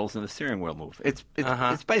the pedals and the steering wheel move. It's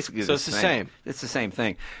basically the same. It's the same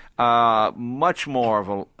thing. Much more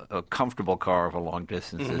of a comfortable car of a long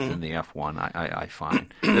distance than the F1, I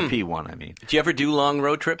find. The P1, I mean. Do you ever do long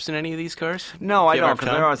road trips in any of these cars? No, I don't,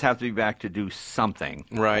 because I always have to be back to do something.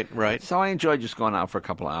 Right. So I enjoy just going out for a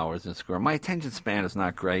couple of hours and screwing. My attention span is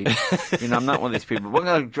not great. I'm not one of these people. We're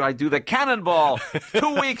going to try to do the cannonball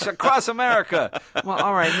 2 weeks across America. Well,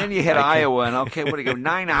 all right, and then you hit Iowa, and what do you go,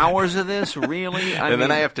 9 hours of this? Really?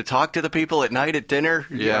 Then I have to talk to the people at night at dinner?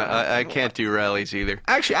 Yeah, I can't do rallies either.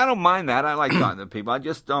 Actually, I don't mind that. I like talking to people. I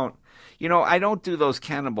just don't. I don't do those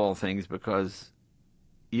cannonball things because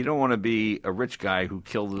you don't want to be a rich guy who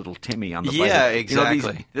killed little Timmy on the bike. Yeah,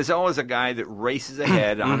 exactly. There's always a guy that races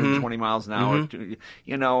ahead 120 miles an hour,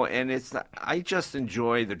 and it's not, I just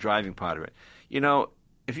enjoy the driving part of it.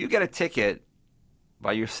 If you get a ticket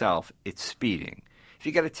by yourself, it's speeding. If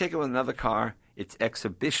you get a ticket with another car, it's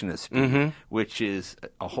exhibitionist speed, which is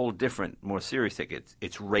a whole different, more serious ticket.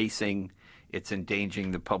 It's racing. It's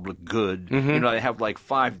endangering the public good. They have like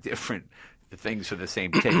 5 different things for the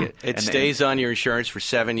same ticket. It stays on your insurance for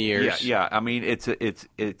 7 years. Yeah. I mean, it's.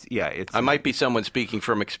 I might be someone speaking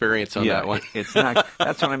from experience on that one. It's not.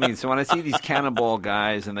 That's what I mean. So when I see these cannonball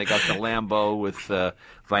guys and they got the Lambo with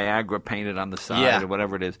Viagra painted on the side or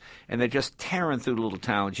whatever it is, and they're just tearing through the little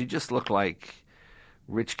towns, you just look like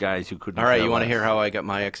rich guys who couldn't. All right, you want to hear how I got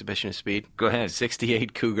my exhibitionist speed? Go ahead.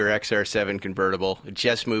 68 Cougar XR7 convertible.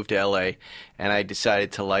 Just moved to L.A., and I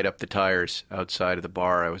decided to light up the tires outside of the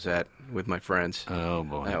bar I was at with my friends. Oh,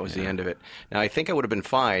 boy. That was the end of it. Now, I think I would have been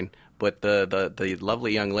fine, but the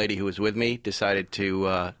lovely young lady who was with me decided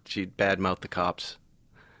to she badmouth the cops,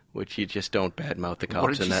 which you just don't badmouth the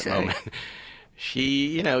cops in that moment.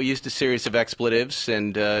 She, used a series of expletives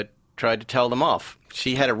and tried to tell them off.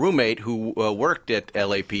 She had a roommate who worked at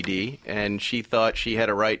LAPD, and she thought she had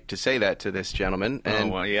a right to say that to this gentleman.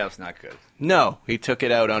 And it's not good. No, he took it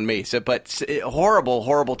out on me. But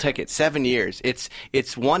horrible ticket, 7 years.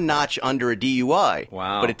 It's one notch under a DUI.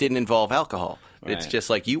 Wow. But it didn't involve alcohol. It's just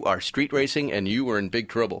like you are street racing and you were in big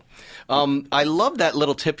trouble. I love that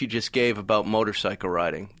little tip you just gave about motorcycle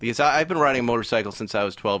riding, because I've been riding a motorcycle since I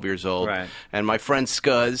was 12 years old. Right. And my friend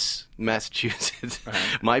Scuzz, Massachusetts,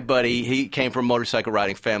 my buddy, he came from a motorcycle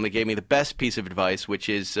riding family, gave me the best piece of advice, which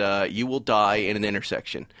is you will die in an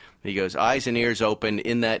intersection. He goes, eyes and ears open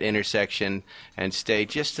in that intersection, and stay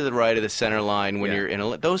just to the right of the center line when you're in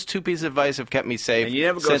a... Those two pieces of advice have kept me safe and you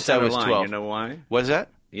never go since I center was line. 12. You know why? What is that?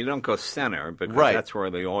 You don't go center because that's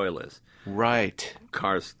where the oil is. Right.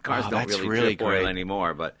 Cars don't really drip oil great.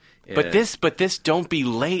 anymore. But this don't be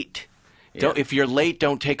late. Yeah. If you're late,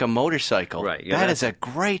 don't take a motorcycle. Right. Yeah, that is a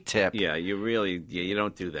great tip. Yeah, you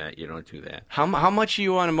don't do that. You don't do that. How much are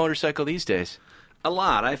you on a motorcycle these days? A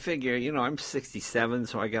lot. I figure, I'm 67,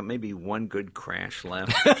 so I got maybe one good crash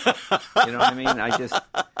left. You know what I mean?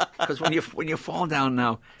 Because when you fall down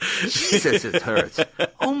now, Jesus, it hurts.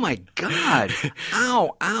 Oh my God!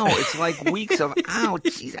 Ow! It's like weeks of ow,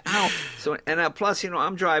 jeez, ow. So plus,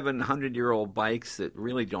 I'm driving 100-year-old bikes that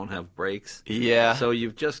really don't have brakes. Yeah. So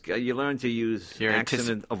you learn to use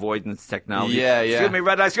accident avoidance technology. Yeah. Excuse me,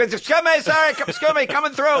 red light. Excuse me, sorry. Excuse me,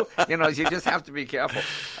 coming through. You just have to be careful.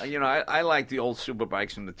 I like the old super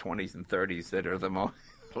bikes from the 20s and 30s that are the most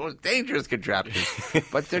dangerous contraptions,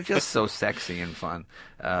 but they're just so sexy and fun.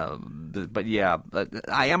 But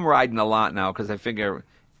I am riding a lot now because I figure,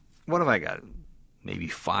 what have I got? Maybe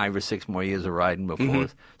 5 or 6 more years of riding before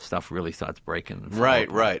stuff really starts breaking. Right.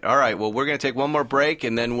 All right. Well, we're going to take one more break,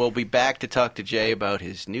 and then we'll be back to talk to Jay about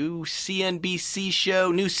his new CNBC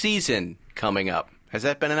show, new season coming up. Has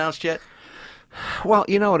that been announced yet? Well,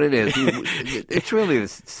 you know what it is. It's really the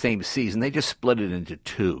same season. They just split it into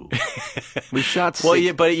 2. We shot 6.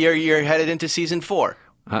 Well, but you're headed into season 4.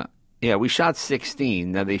 Yeah, we shot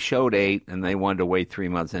 16. Now, they showed 8, and they wanted to wait 3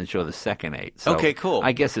 months and show the second 8. So okay, cool.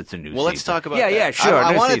 I guess it's a new season. Well, let's talk about that. Yeah, sure.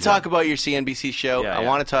 I want to talk about your CNBC show. Yeah, I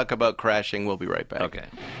want to talk about crashing. We'll be right back. Okay.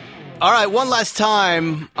 All right, one last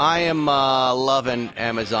time. I am loving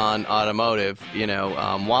Amazon Automotive.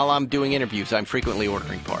 While I'm doing interviews, I'm frequently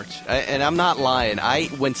ordering parts. And I'm not lying.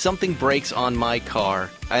 When something breaks on my car,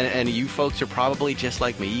 and you folks are probably just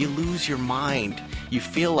like me, you lose your mind. You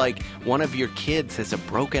feel like one of your kids has a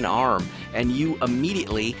broken arm, and you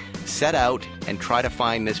immediately set out and try to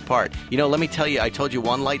find this part. Let me tell you, I told you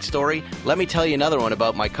one light story. Let me tell you another one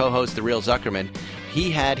about my co-host, The Real Zuckerman. He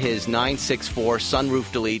had his 964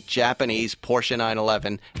 sunroof delete Japanese Porsche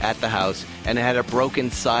 911 at the house, and it had a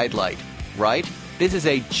broken side light, right? This is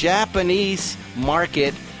a Japanese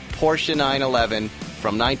market Porsche 911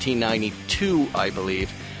 from 1992, I believe.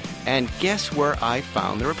 And guess where I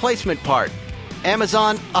found the replacement part?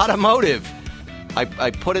 Amazon Automotive.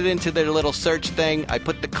 I put it into their little search thing, I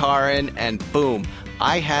put the car in, and boom,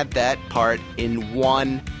 I had that part in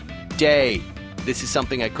one day. This is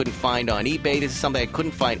something I couldn't find on eBay. This is something I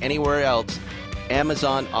couldn't find anywhere else.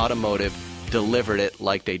 Amazon Automotive delivered it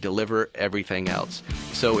like they deliver everything else.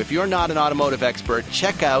 So if you're not an automotive expert,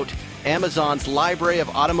 check out Amazon's library of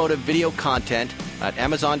automotive video content at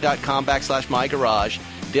amazon.com/mygarage.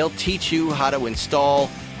 They'll teach you how to install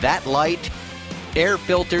that light, air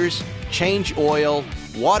filters, change oil,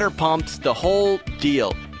 water pumps, the whole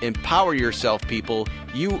deal. Empower yourself, people.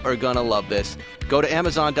 You are going to love this. Go to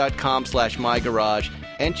amazon.com/mygarage,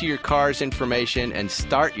 enter your car's information, and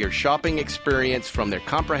start your shopping experience from their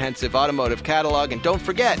comprehensive automotive catalog. And don't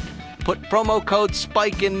forget, put promo code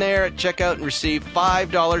SPIKE in there at checkout and receive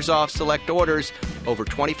 $5 off select orders over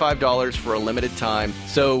 $25 for a limited time.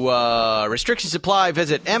 So restrictions apply.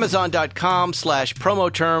 Visit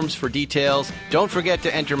amazon.com/promo terms for details. Don't forget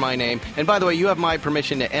to enter my name. And by the way, you have my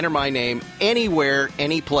permission to enter my name anywhere,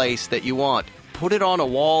 any place that you want. Put it on a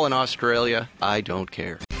wall in Australia. I don't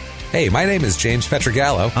care. Hey, my name is James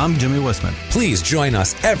Petrogallo. I'm Jimmy Wisman. Please join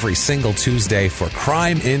us every single Tuesday for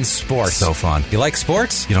Crime in Sports. So fun. You like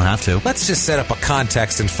sports? You don't have to. Let's just set up a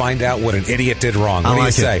contest and find out what an idiot did wrong. What do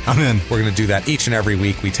you say? I'm in. We're going to do that each and every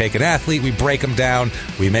week. We take an athlete, we break him down,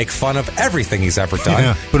 we make fun of everything he's ever done.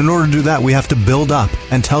 Yeah, but in order to do that, we have to build up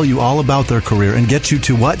and tell you all about their career and get you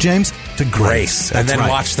to what, James? To grace. And then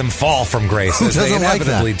watch them fall from grace as they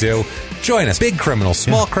inevitably do. Join us. Big criminals,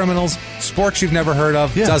 small criminals, sports you've never heard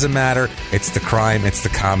of. Doesn't matter. It's the crime. It's the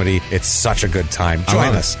comedy. It's such a good time.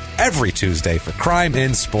 Join us every Tuesday for Crime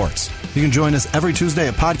in Sports. You can join us every Tuesday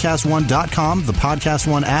at podcast1.com, the Podcast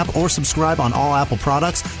One app, or subscribe on all Apple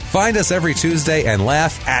products. Find us every Tuesday and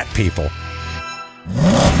laugh at people.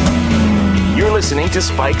 You're listening to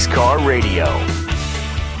Spike's Car Radio.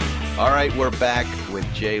 All right, we're back with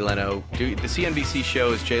Jay Leno. The CNBC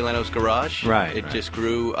show is Jay Leno's Garage. Right. It just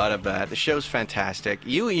grew out of that. The show's fantastic.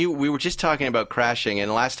 We were just talking about crashing,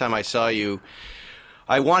 and last time I saw you,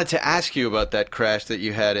 I wanted to ask you about that crash that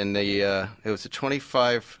you had in the, it was a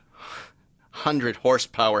 2,500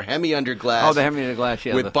 horsepower Hemi underglass. Oh, the Hemi underglass,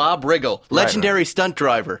 yeah. With Bob Riggle, legendary stunt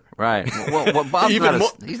driver. Right. Well Bob's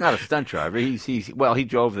he's not a stunt driver. He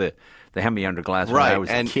drove the Hemi underglass when I was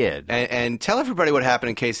a kid. And tell everybody what happened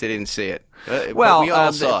in case they didn't see it. We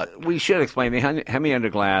all saw it. We should explain. The Hemi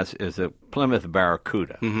underglass is a Plymouth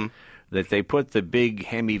Barracuda that they put the big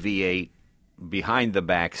Hemi V8 behind the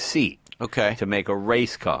back seat to make a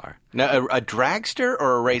race car. Now, a dragster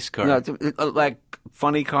or a race car? No, it's like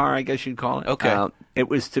funny car, I guess you'd call it. Okay. It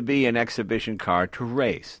was to be an exhibition car to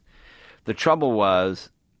race. The trouble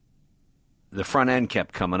was the front end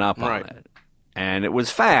kept coming up on it. And it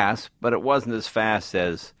was fast, but it wasn't as fast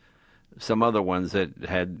as some other ones that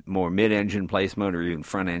had more mid-engine placement or even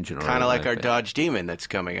front engine. Kind of like our Dodge Demon that's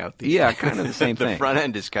coming out these days. kind of the same thing. The front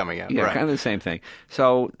end is coming out. Yeah, kind of the same thing.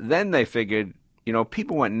 So then they figured,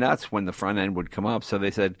 people went nuts when the front end would come up. So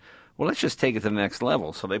they said, well, let's just take it to the next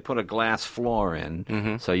level. So they put a glass floor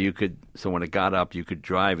in so when it got up, you could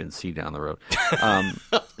drive and see down the road.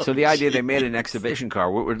 So the idea, they made an exhibition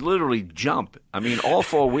car where it would literally jump. I mean, all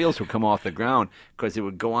four wheels would come off the ground because it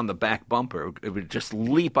would go on the back bumper. It would just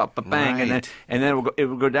leap up, bang, and then it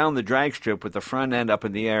would go down the drag strip with the front end up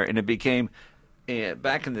in the air, and it became...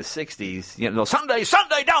 back in the 60s, Sunday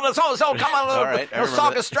down the so come on,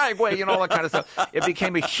 Saugus Dragway, all that kind of stuff. It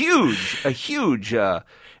became a huge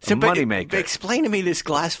moneymaker. Explain to me this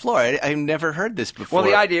glass floor. I've never heard this before.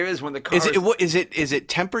 Well, the idea is when the car is it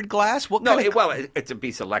tempered glass? It's a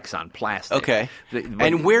piece of Lexan plastic. Okay.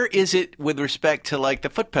 And where is it with respect to like the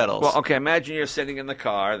foot pedals? Well, okay. Imagine you're sitting in the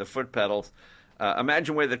car, the foot pedals.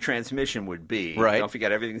 Imagine where the transmission would be. Right. Don't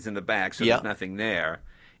forget everything's in the back, so there's nothing there.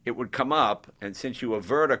 It would come up, and since you were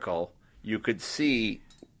vertical, you could see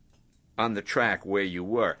on the track where you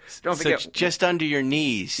were. Don't forget, just under your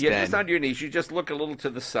knees. Yeah, then. Just under your knees. You just look a little to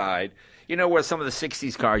the side. You know where some of the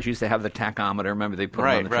 60s cars used to have the tachometer? Remember, they put it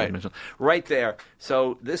on the transmission? Right there.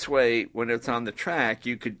 So this way, when it's on the track,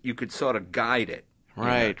 you could sort of guide it.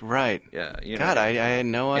 Right. Yeah. God, I had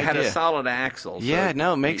no idea. It had a solid axle. So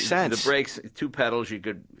it makes sense. The brakes, two pedals, you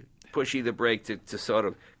could push either brake to sort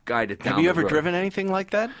of guide it down. Have you ever driven anything like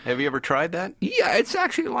that? Have you ever tried that? Yeah, it's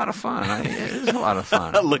actually a lot of fun. It's a lot of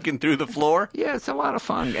fun. Looking through the floor? Yeah, it's a lot of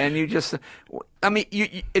fun. And you just,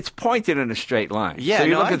 it's pointed in a straight line. Yeah, so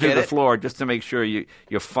you're looking through the floor just to make sure you're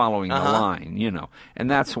following the line, And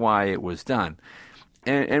that's why it was done.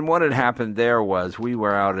 And what had happened there was we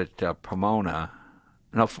were out at Pomona,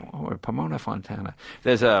 Fontana.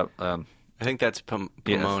 There's I think that's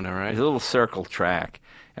Pomona, right? There's a little circle track.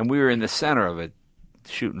 And we were in the center of it,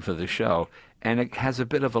 shooting for the show, and it has a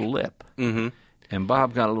bit of a lip. Mm-hmm. And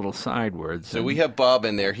Bob got a little sideways. So we have Bob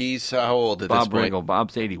in there. He's how old at this point? Bob Riggle.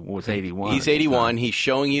 Bob's 81. He's 81. He's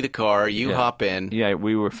showing you the car. You hop in. Yeah,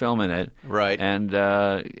 we were filming it. Right. And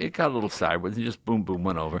it got a little sideways. It just boom, boom,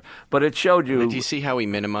 went over. But it showed you... Did you see how he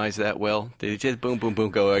minimized that, Will? Did it just boom, boom, boom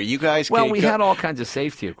go? Are you guys... Well, we had all kinds of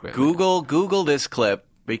safety equipment. Google this clip.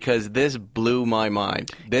 Because this blew my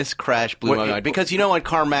mind. This crash blew my mind. Because, on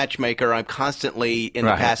Car Matchmaker, I'm constantly in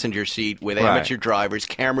the passenger seat with amateur drivers,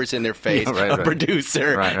 cameras in their face, a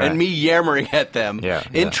producer, and me yammering at them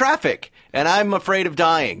in traffic. And I'm afraid of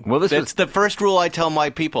dying. Well, that's the first rule I tell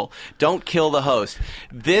my people. Don't kill the host.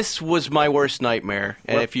 This was my worst nightmare.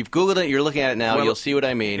 And if you've Googled it, you're looking at it now, you'll see what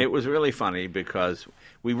I mean. It was really funny because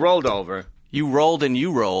we rolled over. You rolled and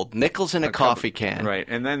you rolled. Nickels in a coffee can. Right.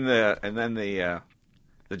 And then the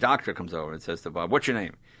doctor comes over and says to Bob, "What's your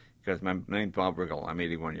name?" He goes, "My name's Bob Riggle. I'm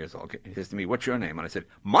 81 years old." He says to me, "What's your name?" And I said,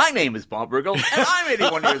 "My name is Bob Riggle, and I'm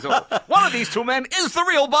 81 years old. One of these two men is the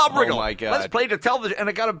real Bob Riggle." Oh, my God. Let's play to television. And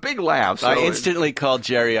it got a big laugh. So I instantly called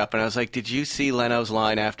Jerry up, and I was like, "Did you see Leno's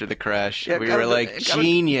line after the crash?" We were like,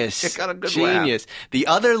 "Genius. It got a good genius." laugh. The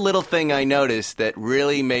other little thing I noticed that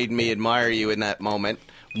really made me admire you in that moment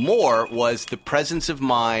more was the presence of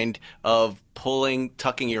mind of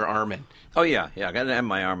tucking your arm in. Oh, yeah. I got to have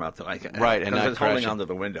my arm out. And I was holding onto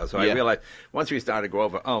the window. So I realized once we started to go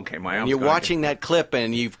over, my arm's You're watching that clip,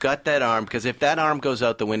 and you've got that arm, because if that arm goes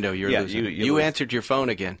out the window, you're losing. You answered your phone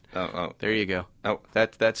again. Oh. There you go. Oh.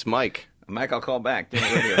 That's Mike. Mike, I'll call back.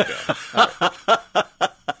 Radio show.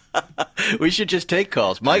 We should just take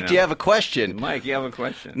calls. Mike, do you have a question? Mike, you have a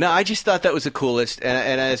question? No, I just thought that was the coolest.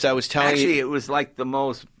 And as I was telling you... Actually, it was like the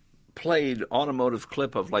most played automotive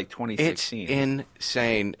clip of like 2016. It's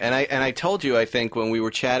insane. And I told you, I think, when we were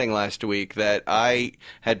chatting last week that I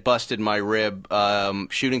had busted my rib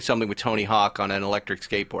shooting something with Tony Hawk on an electric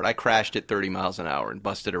skateboard. I crashed at 30 miles an hour and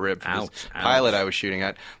busted a rib for this pilot I was shooting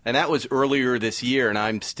at. And that was earlier this year, and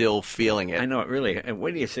I'm still feeling it. I know, it really. And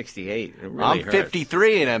when you're 68, it really I'm hurts.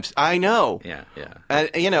 53, and I know. Yeah. And,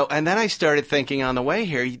 and then I started thinking on the way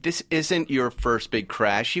here, this isn't your first big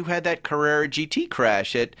crash. You had that Carrera GT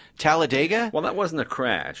crash at Talladega. Well, that wasn't a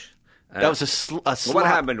crash. That was a slap. What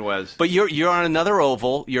happened was... But you're on another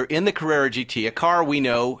oval. You're in the Carrera GT, a car we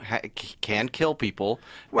know can kill people.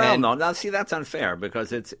 Well, no. Now, see, that's unfair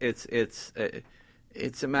because it's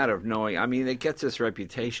a matter of knowing. I mean, it gets this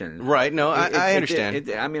reputation. Right. No, I understand.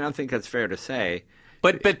 I mean, I think that's fair to say.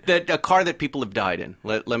 But a car that people have died in.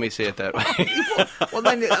 Let me say it that way. Well,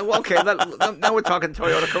 then, okay. Now we're talking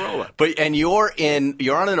Toyota Corolla. And you're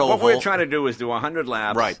on an oval. What we're trying to do is do 100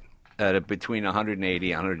 laps. Right. Between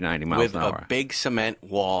 180 and 190 miles with an hour. With a big cement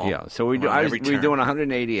wall. Yeah, so we're doing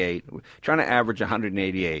 188. Trying to average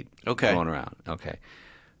 188 going around. Okay.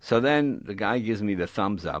 So then the guy gives me the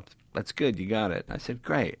thumbs up. That's good, you got it. I said,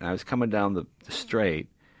 great. And I was coming down the straight,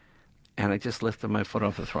 and I just lifted my foot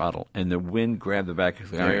off the throttle, and the wind grabbed the back of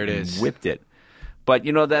the car and whipped it. But,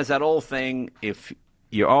 there's that old thing, if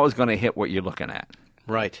you're always going to hit what you're looking at.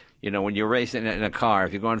 Right. When you're racing in a car,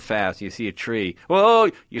 if you're going fast, you see a tree. Whoa,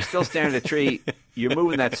 you're still staring at the tree. You're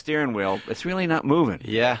moving that steering wheel. It's really not moving.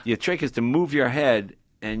 Yeah. Your trick is to move your head,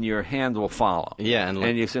 and your hand will follow. Yeah.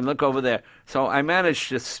 And you say, look over there. So I managed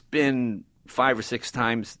to spin 5 or 6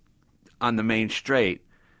 times on the main straight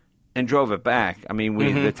and drove it back. I mean,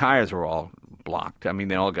 the tires were all blocked. I mean,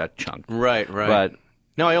 they all got chunked. Right. But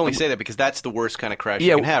no, I only say that because that's the worst kind of crash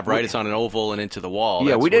you can have, right? It's on an oval and into the wall.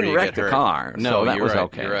 Yeah, That's we didn't where you wreck get the hurt. car. No, so that you're was right,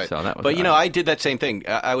 okay. You're right. So that was but, I did that same thing.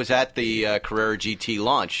 I was at the Carrera GT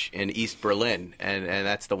launch in East Berlin, and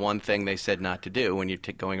that's the one thing they said not to do when you're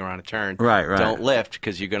going around a turn. Right. Don't lift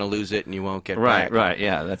because you're going to lose it and you won't get back. Right,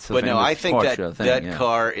 yeah. That's the But famous no, I think Porsche that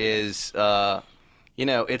car is...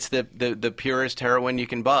 it's the purest heroin you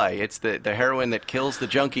can buy. It's the heroin that kills the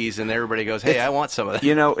junkies, and everybody goes, "Hey, I want some of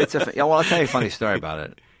that." Well, I'll tell you a funny story about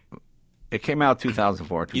it. It came out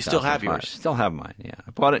 2004, 2005. You still have yours? Still have mine, yeah.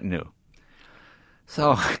 I bought it new.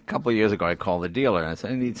 So a couple of years ago, I called the dealer, and I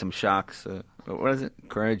said, I need some shocks. What is it,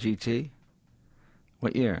 Carrera GT?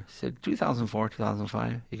 What year? I said, 2004,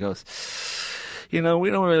 2005. He goes... we don't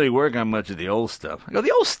really work on much of the old stuff. I go,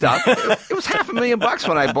 the old stuff? It was $500,000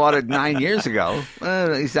 when I bought it 9 years ago.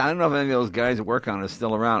 He said, I don't know if any of those guys that work on it are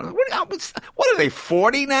still around. What are they,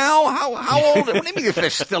 40 now? How old? What do you mean if they're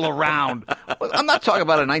still around? I'm not talking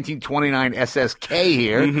about a 1929 SSK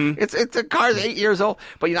here. Mm-hmm. It's a car's 8 years old.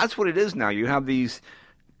 But that's what it is now. You have these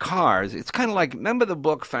cars. It's kind of like, remember the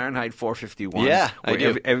book Fahrenheit 451? Yeah, I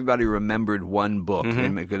do. Everybody remembered one book.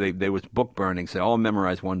 Mm-hmm. There was book burnings. They all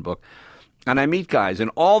memorized one book. And I meet guys, and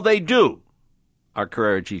all they do are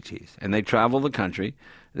Carrera GTs. And they travel the country.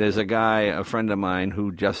 There's a guy, a friend of mine,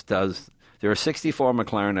 who just does... There are 64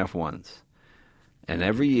 McLaren F1s. And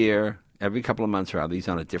every year, every couple of months, he's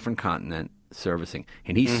on a different continent servicing.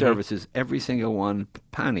 And he services every single one.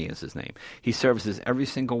 Pani is his name. He services every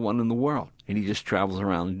single one in the world. And he just travels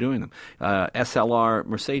around doing them. SLR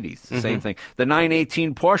Mercedes, same thing. The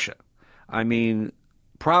 918 Porsche. I mean...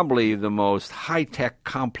 Probably the most high-tech,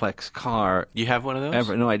 complex car. You have one of those?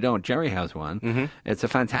 Ever. No, I don't. Jerry has one. Mm-hmm. It's a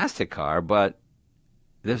fantastic car, but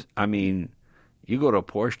you go to a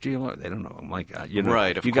Porsche dealer, they don't know. Oh my God,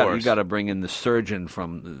 right? Of course, you got to bring in the surgeon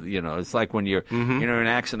from. It's like when you're in an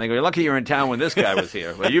accident. They go, "You're lucky you're in town when this guy was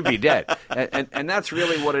here. Well, you'd be dead." And that's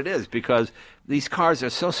really what it is because these cars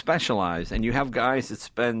are so specialized, and you have guys that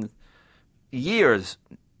spend years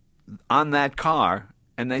on that car.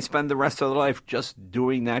 And they spend the rest of their life just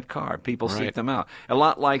doing that car. People seek them out. A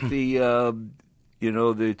lot like the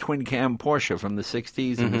twin cam Porsche from the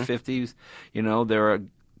 60s and the 50s. There are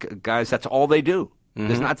guys, that's all they do.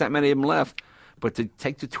 There's not that many of them left. But to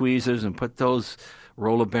take the tweezers and put those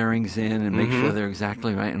roller bearings in and make sure they're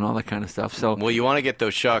exactly right and all that kind of stuff. So, well, you want to get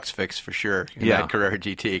those shocks fixed for sure in that Carrera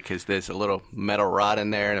GT because there's a little metal rod in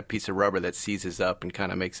there and a piece of rubber that seizes up and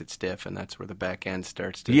kind of makes it stiff, and that's where the back end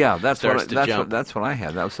starts to jump. That's what I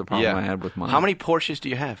had. That was the problem I had with mine. How many Porsches do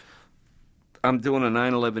you have? I'm doing a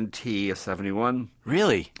 911T, a 71.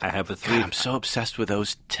 Really? I have a 3. God, I'm so obsessed with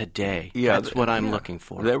those today. Yeah, that's what I'm looking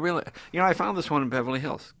for. They're really. I found this one in Beverly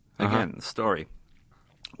Hills. Again, the story.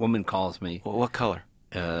 Woman calls me. Well, what color?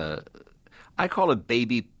 I call it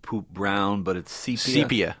baby poop brown, but it's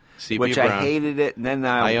sepia. Sepia which brown. I hated it, and then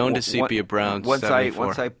I owned a sepia brown. Once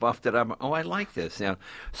I buffed it up, I like this.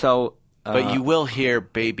 So But you will hear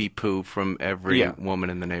baby poo from every woman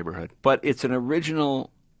in the neighborhood. But it's an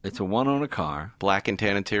original. It's a one-owner car. Black and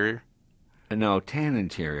tan interior? No, tan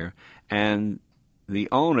interior. And the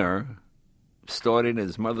owner stored it in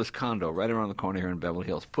his mother's condo right around the corner here in Beverly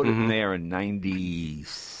Hills. Put it in there in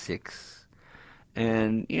 96.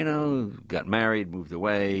 And, got married, moved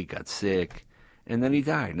away, got sick. And then he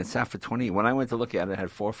died. And it sat for 20. When I went to look at it, it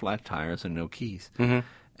had 4 flat tires and no keys. And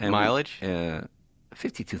mileage?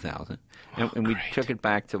 52,000. And we took it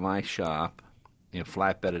back to my shop,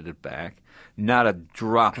 flatbedded it back. Not a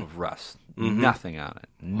drop of rust. Nothing on it.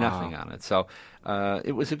 Nothing on it. So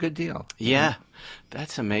it was a good deal. Yeah.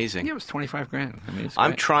 That's amazing. Yeah, it was $25,000. I mean,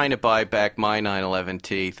 I'm trying to buy back my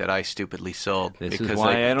 911T that I stupidly sold because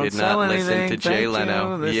I did not listen to Jay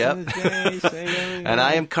Leno. And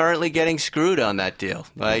I am currently getting screwed on that deal.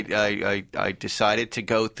 I decided to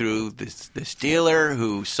go through this dealer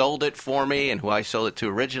who sold it for me and who I sold it to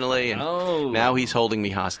originally, and now he's holding me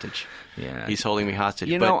hostage. Yeah, he's holding me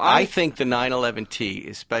hostage. But I think the 911T,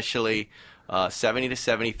 especially 70 to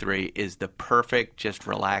 73, is the perfect, just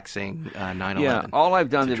relaxing 911. Yeah, all I've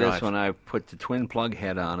done to this one, I put the twin plug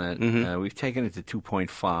head on it. We've taken it to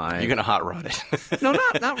 2.5. You're going to hot rod it. No,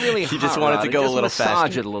 not really. You just want it to go a little faster.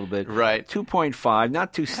 Massage it a little bit. Right. 2.5,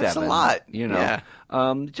 not 2.7. That's a lot. Yeah.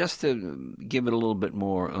 Just to give it a little bit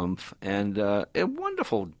more oomph. And a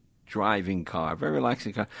wonderful driving car, very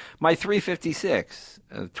relaxing car. My 356,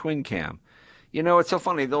 twin cam. It's so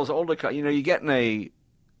funny. Those older cars, you get in a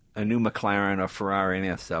new McLaren or Ferrari and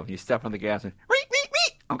that stuff. You step on the gas and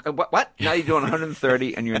okay, what? Now you're doing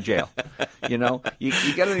 130 and you're in jail. You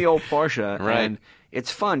get in the old Porsche and it's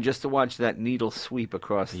fun just to watch that needle sweep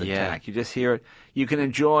across the track. You just hear it. You can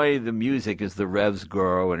enjoy the music as the revs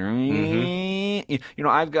grow. And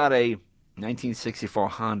I've got a 1964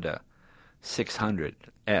 Honda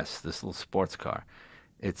 600S, this little sports car.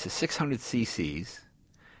 It's a 600 cc's.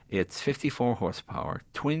 It's 54 horsepower,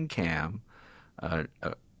 twin cam,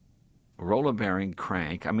 roller bearing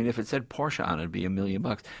crank. I mean, if it said Porsche on it, it'd be $1 million.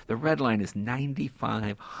 The red line is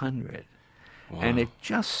 9,500. Wow. And it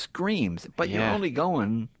just screams. But you're only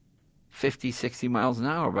going 50, 60 miles an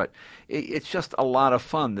hour. But it's just a lot of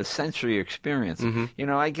fun, the sensory experience.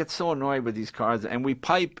 I get so annoyed with these cars. And we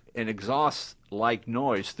pipe an exhaust-like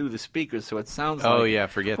noise through the speakers so it sounds like... Oh, yeah,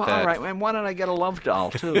 forget that. All right, and why don't I get a love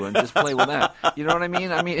doll, too, and just play with that? You know what I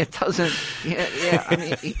mean? I mean, it doesn't... I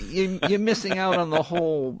mean, you're missing out on the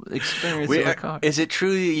whole experience of the car. Is it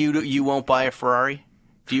true that you won't buy a Ferrari?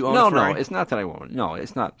 Do you own a Ferrari? No, it's not that I won't. No,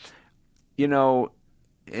 it's not. In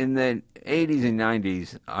the 80s and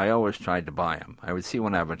 90s, I always tried to buy them. I would see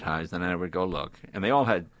one advertised, and I would go look. And they all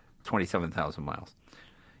had 27,000 miles.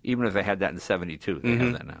 Even if they had that in 72, they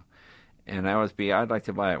have that now. And I'd like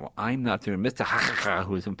to buy it. Well, I'm not doing Mr. Hakaka,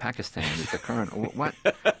 who's in Pakistan, is the current. What?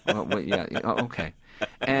 Yeah, okay.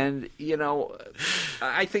 And,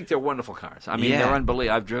 I think they're wonderful cars. I mean, they're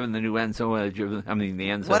unbelievable. I've driven the new Enzo. The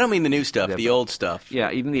Enzo. Well, I don't mean the new stuff, the old stuff. Yeah,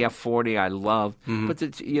 even the F40 I love. But,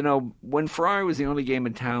 when Ferrari was the only game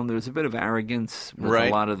in town, there was a bit of arrogance with a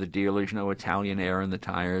lot of the dealers, Italian air in the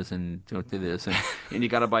tires and don't do this. And you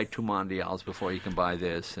got to buy 2 Mondials before you can buy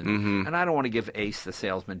this. And I don't want to give Ace, the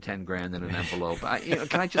salesman, $10,000 in an envelope.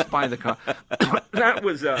 Can I just buy the car? That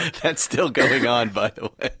was... That's still going on, by the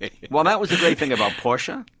way. Well, that was the great thing about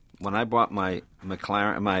Porsche. When I bought my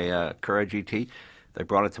McLaren, my Carrera GT, they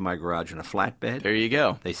brought it to my garage in a flatbed. There you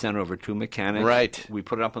go. They sent over 2 mechanics. Right. We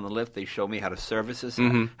put it up on the lift. They showed me how to service this,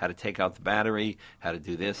 how to take out the battery, how to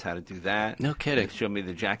do this, how to do that. No kidding. They showed me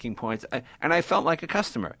the jacking points. And I felt like a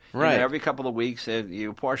customer. Right. Every couple of weeks,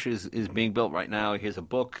 your Porsche is being built right now. Here's a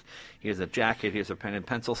book. Here's a jacket. Here's a pen and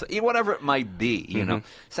pencil. Whatever it might be,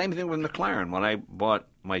 Same thing with McLaren. When I bought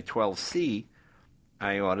my 12C,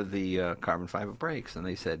 I ordered the carbon fiber brakes, and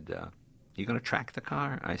they said, "You going to track the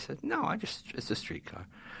car?" I said, "No, it's a street car."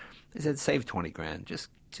 They said, "Save $20,000.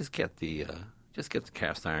 Just get the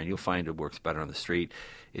cast iron. You'll find it works better on the street.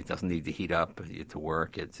 It doesn't need to heat up to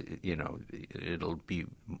work. It'll be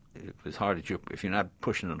as hard as if you're not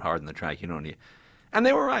pushing it hard on the track. You don't need." And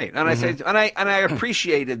they were right. And I said, and I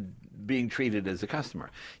appreciated being treated as a customer.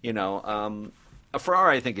 A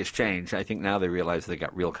Ferrari, I think, has changed. I think now they realize they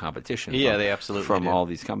got real competition. Yeah, they absolutely from do. All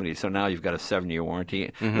these companies. So now you've got a 7-year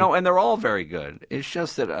warranty. No, and they're all very good. It's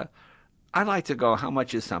just that I like to go, how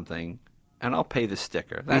much is something, and I'll pay the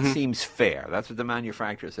sticker. That seems fair. That's what the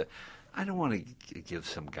manufacturer said. I don't want to give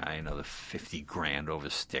some guy another $50,000 over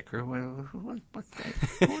sticker.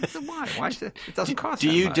 What's the why? Why is it? It doesn't cost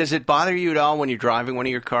that much. Does it bother you at all when you're driving one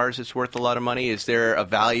of your cars that's worth a lot of money? Is there a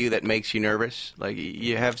value that makes you nervous? Like,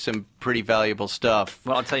 you have some pretty valuable stuff.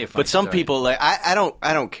 Well, I'll tell you. But some people, like, I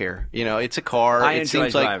don't care. You know, it's a car. I enjoy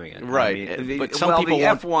driving it. Right. I mean, but some people the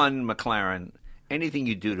F1 McLaren, anything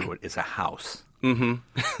you do to it is a house.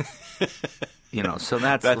 Mm-hmm. You know, so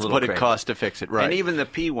that's what crazy. It costs to fix it, right? And even the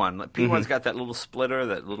P1, P1's got that little splitter,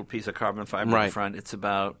 that little piece of carbon fiber in front. It's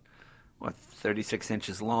about 36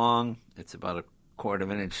 inches long. It's about a quarter of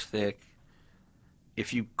an inch thick.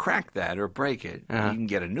 If you crack that or break it, you can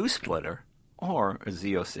get a new splitter or a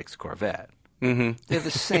Z06 Corvette. Mm-hmm. They're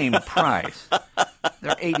the same price.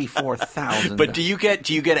 They're $84,000. But do you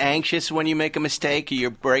get anxious when you make a mistake or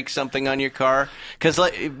you break something on your car? Because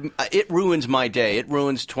it ruins my day. It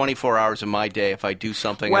ruins 24 hours of my day if I do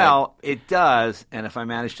something. Well, it does, and if I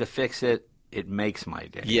manage to fix it, it makes my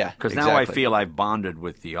day. Yeah, because now I feel I've bonded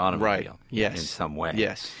with the automobile, right? Yes, in some way.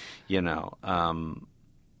 Yes, you know.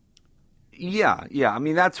 Yeah. I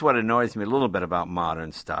mean, that's what annoys me a little bit about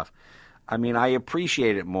modern stuff. I mean, I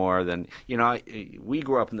appreciate it more than, you know, we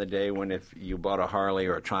grew up in the day when if you bought a Harley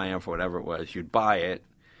or a Triumph or whatever it was, you'd buy it,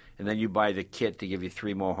 and then you buy the kit to give you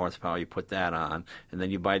 3 more horsepower, you put that on, and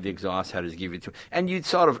then you buy the exhaust headers to give you 2, and you'd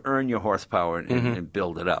sort of earn your horsepower and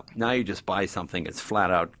build it up. Now you just buy something that's flat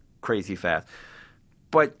out crazy fast.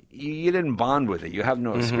 But you didn't bond with it. You have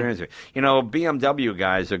no experience with it. You know, BMW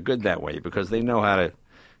guys are good that way because they know how to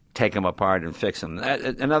take them apart and fix them.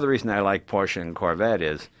 Another reason I like Porsche and Corvette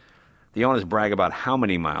is the owners brag about how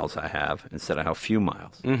many miles I have instead of how few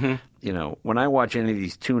miles. Mm-hmm. You know, when I watch any of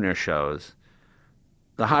these tuner shows,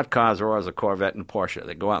 the hot cars are always a Corvette and Porsche.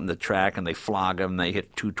 They go out on the track and they flog them. They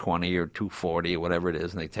hit 220 or 240 or whatever it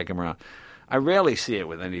is, and they take them around. I rarely see it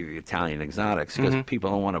with any of the Italian exotics because people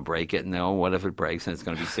don't want to break it. And what if it breaks and it's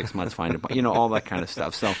going to be 6 months, find it, you know, all that kind of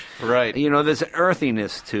stuff. So, right. You know, there's an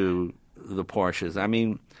earthiness to the Porsches. I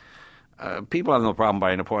mean, people have no problem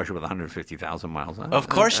buying a Porsche with 150,000 miles on it. Of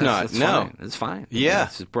course not. It's no. Fine. It's fine. Yeah.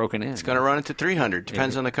 It's just broken in. It's going to run into 300.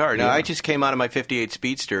 Depends on the car. Now, I just came out of my 58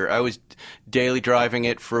 Speedster. I was daily driving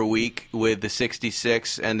it for a week with the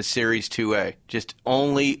 66 and the Series 2A. Just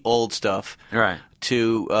only old stuff. Right.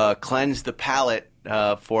 To cleanse the palate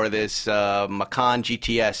for this Macan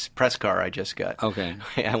GTS press car I just got. Okay.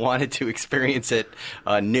 I wanted to experience it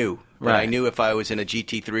new. But right. I knew if I was in a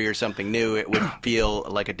GT3 or something new, it would feel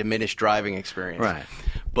like a diminished driving experience. Right.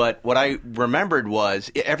 But what I remembered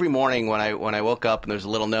was every morning when I woke up and there's a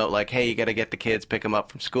little note like, hey, you got to get the kids, pick them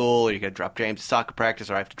up from school, or you got to drop James to soccer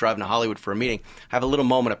practice, or I have to drive them to Hollywood for a meeting, I have a little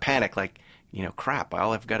moment of panic like, you know, crap,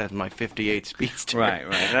 all I've got is my 58 Speedster. Right.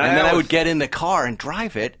 And then I would get in the car and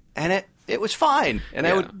drive it, and it was fine. And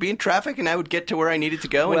I would be in traffic, and I would get to where I needed to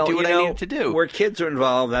go and do what I needed to do. Where kids are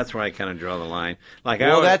involved, that's where I kind of draw the line.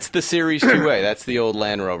 That's the Series 2A. That's the old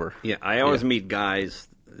Land Rover. Yeah, I always meet guys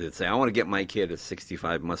that say, I want to get my kid a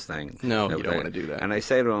 65 Mustang. No, you don't want to do that. And I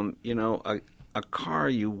say to them, you know, a car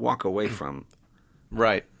you walk away from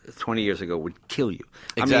right 20 years ago would kill you.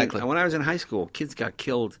 Exactly. I mean, when I was in high school, kids got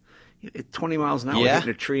killed at 20 miles an hour hitting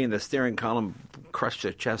a tree and the steering column crushed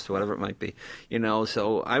their chest or whatever it might be. You know,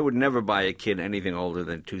 so I would never buy a kid anything older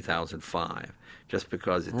than 2005 just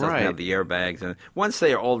because it doesn't have the airbags. And once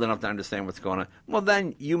they are old enough to understand what's going on, well,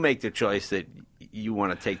 then you make the choice that you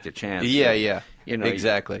want to take the chance. Yeah. You know,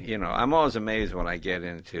 exactly. You know, I'm always amazed when I get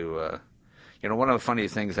into, you know, one of the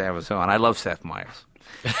funniest things I ever saw, and I love Seth Meyers.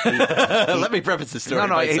 Let me preface the story.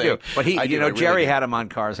 No, he do. But Jerry had him on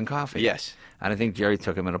Cars and Coffee. Yes. And I think Jerry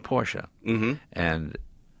took him in a Porsche. Mm-hmm. And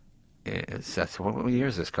Seth, what year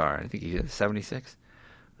is this car? I think he's 76.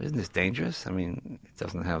 Isn't this dangerous? I mean, it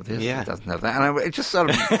doesn't have this. Yeah. It doesn't have that. And it just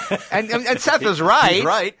sort of... and Seth is right. He's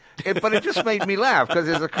right. But it just made me laugh because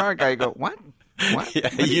as a car guy, you go, what? What?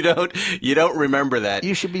 Yeah, you don't remember that.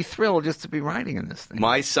 You should be thrilled just to be riding in this thing.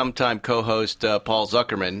 My sometime co-host, Paul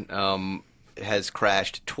Zuckerman, has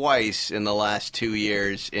crashed twice in the last 2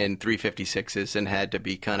 years in 356s and had to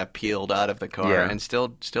be kind of peeled out of the car and still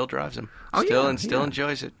drives them. Still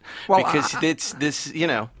enjoys it. Well, because it's this, you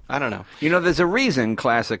know, I don't know. You know, there's a reason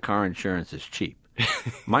classic car insurance is cheap.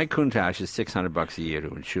 My Countach is $600 a year to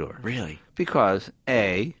insure. Really? Because,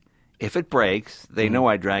 A, if it breaks, they know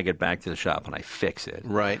I drag it back to the shop and I fix it.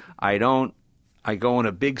 Right. I go in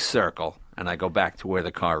a big circle and I go back to where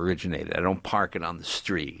the car originated. I don't park it on the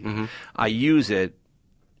street. Mm-hmm. I use it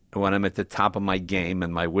when I'm at the top of my game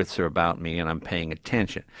and my wits are about me and I'm paying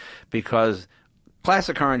attention. Because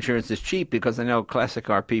classic car insurance is cheap because I know classic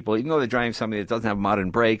car people, even though they're driving something that doesn't have modern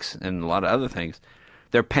brakes and a lot of other things,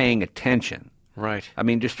 they're paying attention. Right. I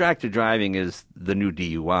mean, distracted driving is the new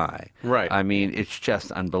DUI. Right. I mean, it's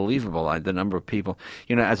just unbelievable. The number of people,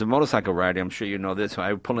 as a motorcycle rider, I'm sure you know this,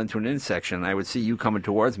 I would pull into an intersection and I would see you coming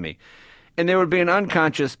towards me. And there would be an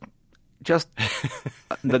unconscious, just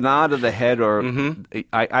the nod of the head, or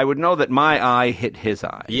I would know that my eye hit his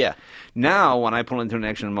eye. Yeah. Now, when I pull into an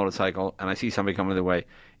action motorcycle and I see somebody coming the way,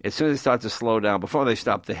 as soon as they start to slow down, before they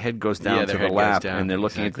stop, the head goes down to the lap, and they're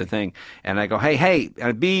looking at the thing. And I go, hey,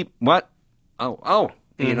 beep, what? Oh.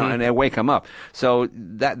 And they wake them up. So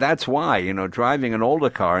that's why, driving an older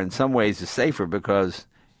car in some ways is safer because,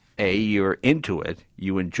 A, you're into it,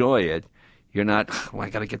 you enjoy it. You're not, I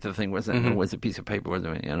got to get to the thing. Where's the piece of paper? Where's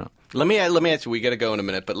the, Let me ask you, we got to go in a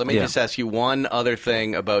minute, but let me just ask you one other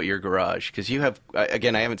thing about your garage. Because you have,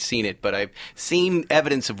 again, I haven't seen it, but I've seen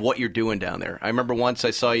evidence of what you're doing down there. I remember once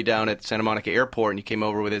I saw you down at Santa Monica Airport, and you came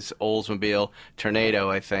over with this Oldsmobile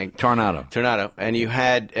Tornado, I think. Tornado. And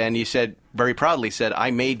you said, very proudly said,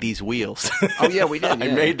 I made these wheels. Oh, yeah, we did. Yeah.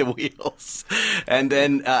 I made the wheels. And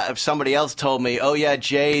then somebody else told me, oh, yeah,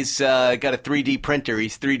 Jay's got a 3D printer.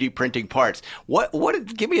 He's 3D printing parts.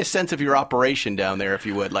 Give me a sense of your operation down there, if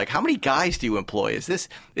you would. Like, how many guys do you employ? This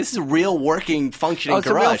is a real working, functioning garage.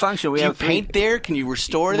 It's a real function. Do you paint there? Can you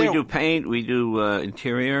restore there? We do paint. We do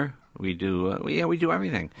interior. We do we do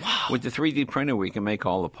everything. Wow. With the 3D printer, we can make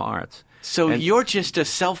all the parts. So you're just a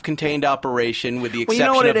self-contained operation with the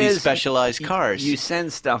exception of these specialized cars. You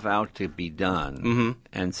send stuff out to be done,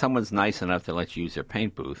 and someone's nice enough to let you use their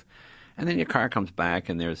paint booth, and then your car comes back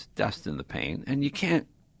and there's dust in the paint, and you can't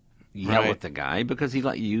yell at the guy because he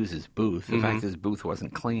let you use his booth. In fact, his booth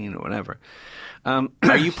wasn't clean or whatever.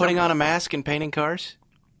 Are you putting on a mask and painting cars?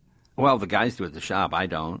 Well, the guys do at the shop. I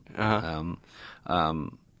don't.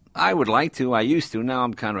 I would like to. I used to. Now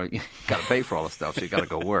I'm kind of got to pay for all the stuff, so you got to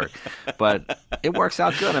go work. But it works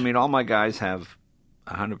out good. I mean, all my guys have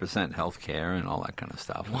 100% health care and all that kind of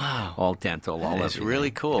stuff. Wow. All dental, all that. That's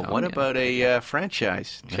really cool. What about a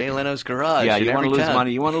franchise? Jay Leno's Garage. Yeah, you want to lose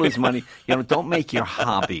money. You want to lose money. Don't make your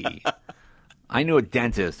hobby. I knew a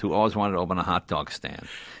dentist who always wanted to open a hot dog stand.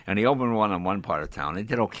 And he opened one in one part of town. It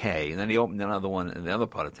did okay. And then he opened another one in the other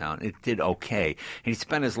part of town. It did okay. And he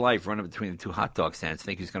spent his life running between the two hot dog stands,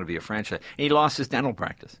 thinking he's going to be a franchise. And he lost his dental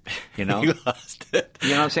practice. He lost it. You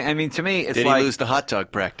know what I'm saying? I mean, to me, it's Did he lose the hot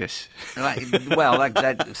dog practice? Well,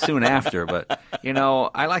 that soon after. But,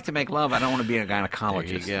 I like to make love. I don't want to be a gynecologist.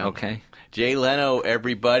 There you go. Okay? Jay Leno,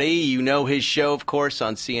 everybody. You know his show, of course,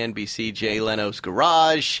 on CNBC, Jay Leno's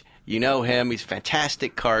Garage. You know him. He's a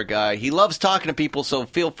fantastic car guy. He loves talking to people, so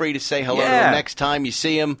feel free to say hello to him next time you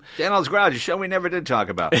see him. Jay Leno's Garage, a show we never did talk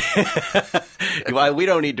about. Well, we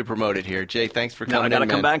don't need to promote it here. Jay, thanks for coming in. I got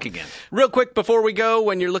to come back again. Real quick, before we go,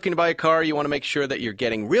 when you're looking to buy a car, you want to make sure that you're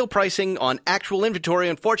getting real pricing on actual inventory.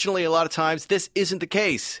 Unfortunately, a lot of times, this isn't the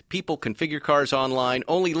case. People configure cars online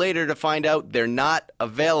only later to find out they're not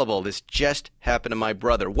available. This just happened to my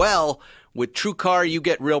brother. Well, with TrueCar, you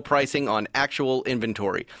get real pricing on actual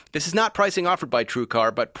inventory. This is not pricing offered by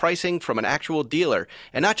TrueCar, but pricing from an actual dealer.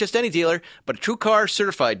 And not just any dealer, but a TrueCar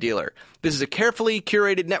certified dealer. This is a carefully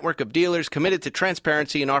curated network of dealers committed to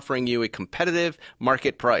transparency and offering you a competitive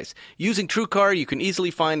market price. Using TrueCar, you can easily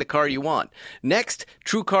find the car you want. Next,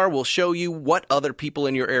 TrueCar will show you what other people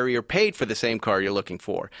in your area paid for the same car you're looking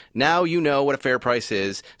for. Now you know what a fair price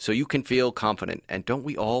is, so you can feel confident. And don't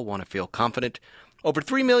we all want to feel confident? Over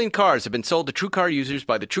 3 million cars have been sold to TrueCar users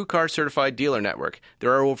by the TrueCar Certified Dealer Network.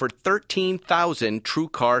 There are over 13,000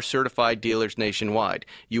 TrueCar Certified dealers nationwide.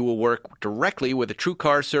 You will work directly with a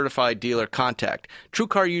TrueCar Certified dealer contact.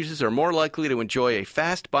 TrueCar users are more likely to enjoy a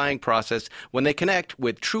fast buying process when they connect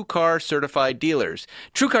with TrueCar Certified dealers.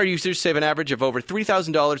 TrueCar users save an average of over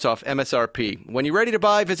 $3,000 off MSRP. When you're ready to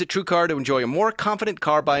buy, visit TrueCar to enjoy a more confident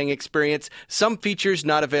car buying experience. Some features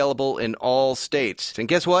not available in all states. And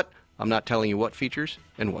guess what? I'm not telling you what features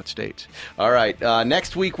and what states. All right.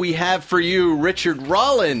 Next week we have for you Richard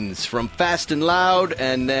Rollins from Fast and Loud,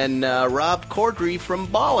 and then Rob Corddry from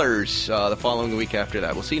Ballers the following week after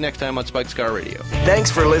that. We'll see you next time on Spike's Car Radio. Thanks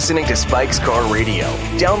for listening to Spike's Car Radio.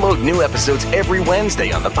 Download new episodes every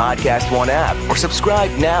Wednesday on the Podcast One app, or subscribe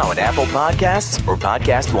now at Apple Podcasts or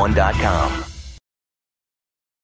PodcastOne.com.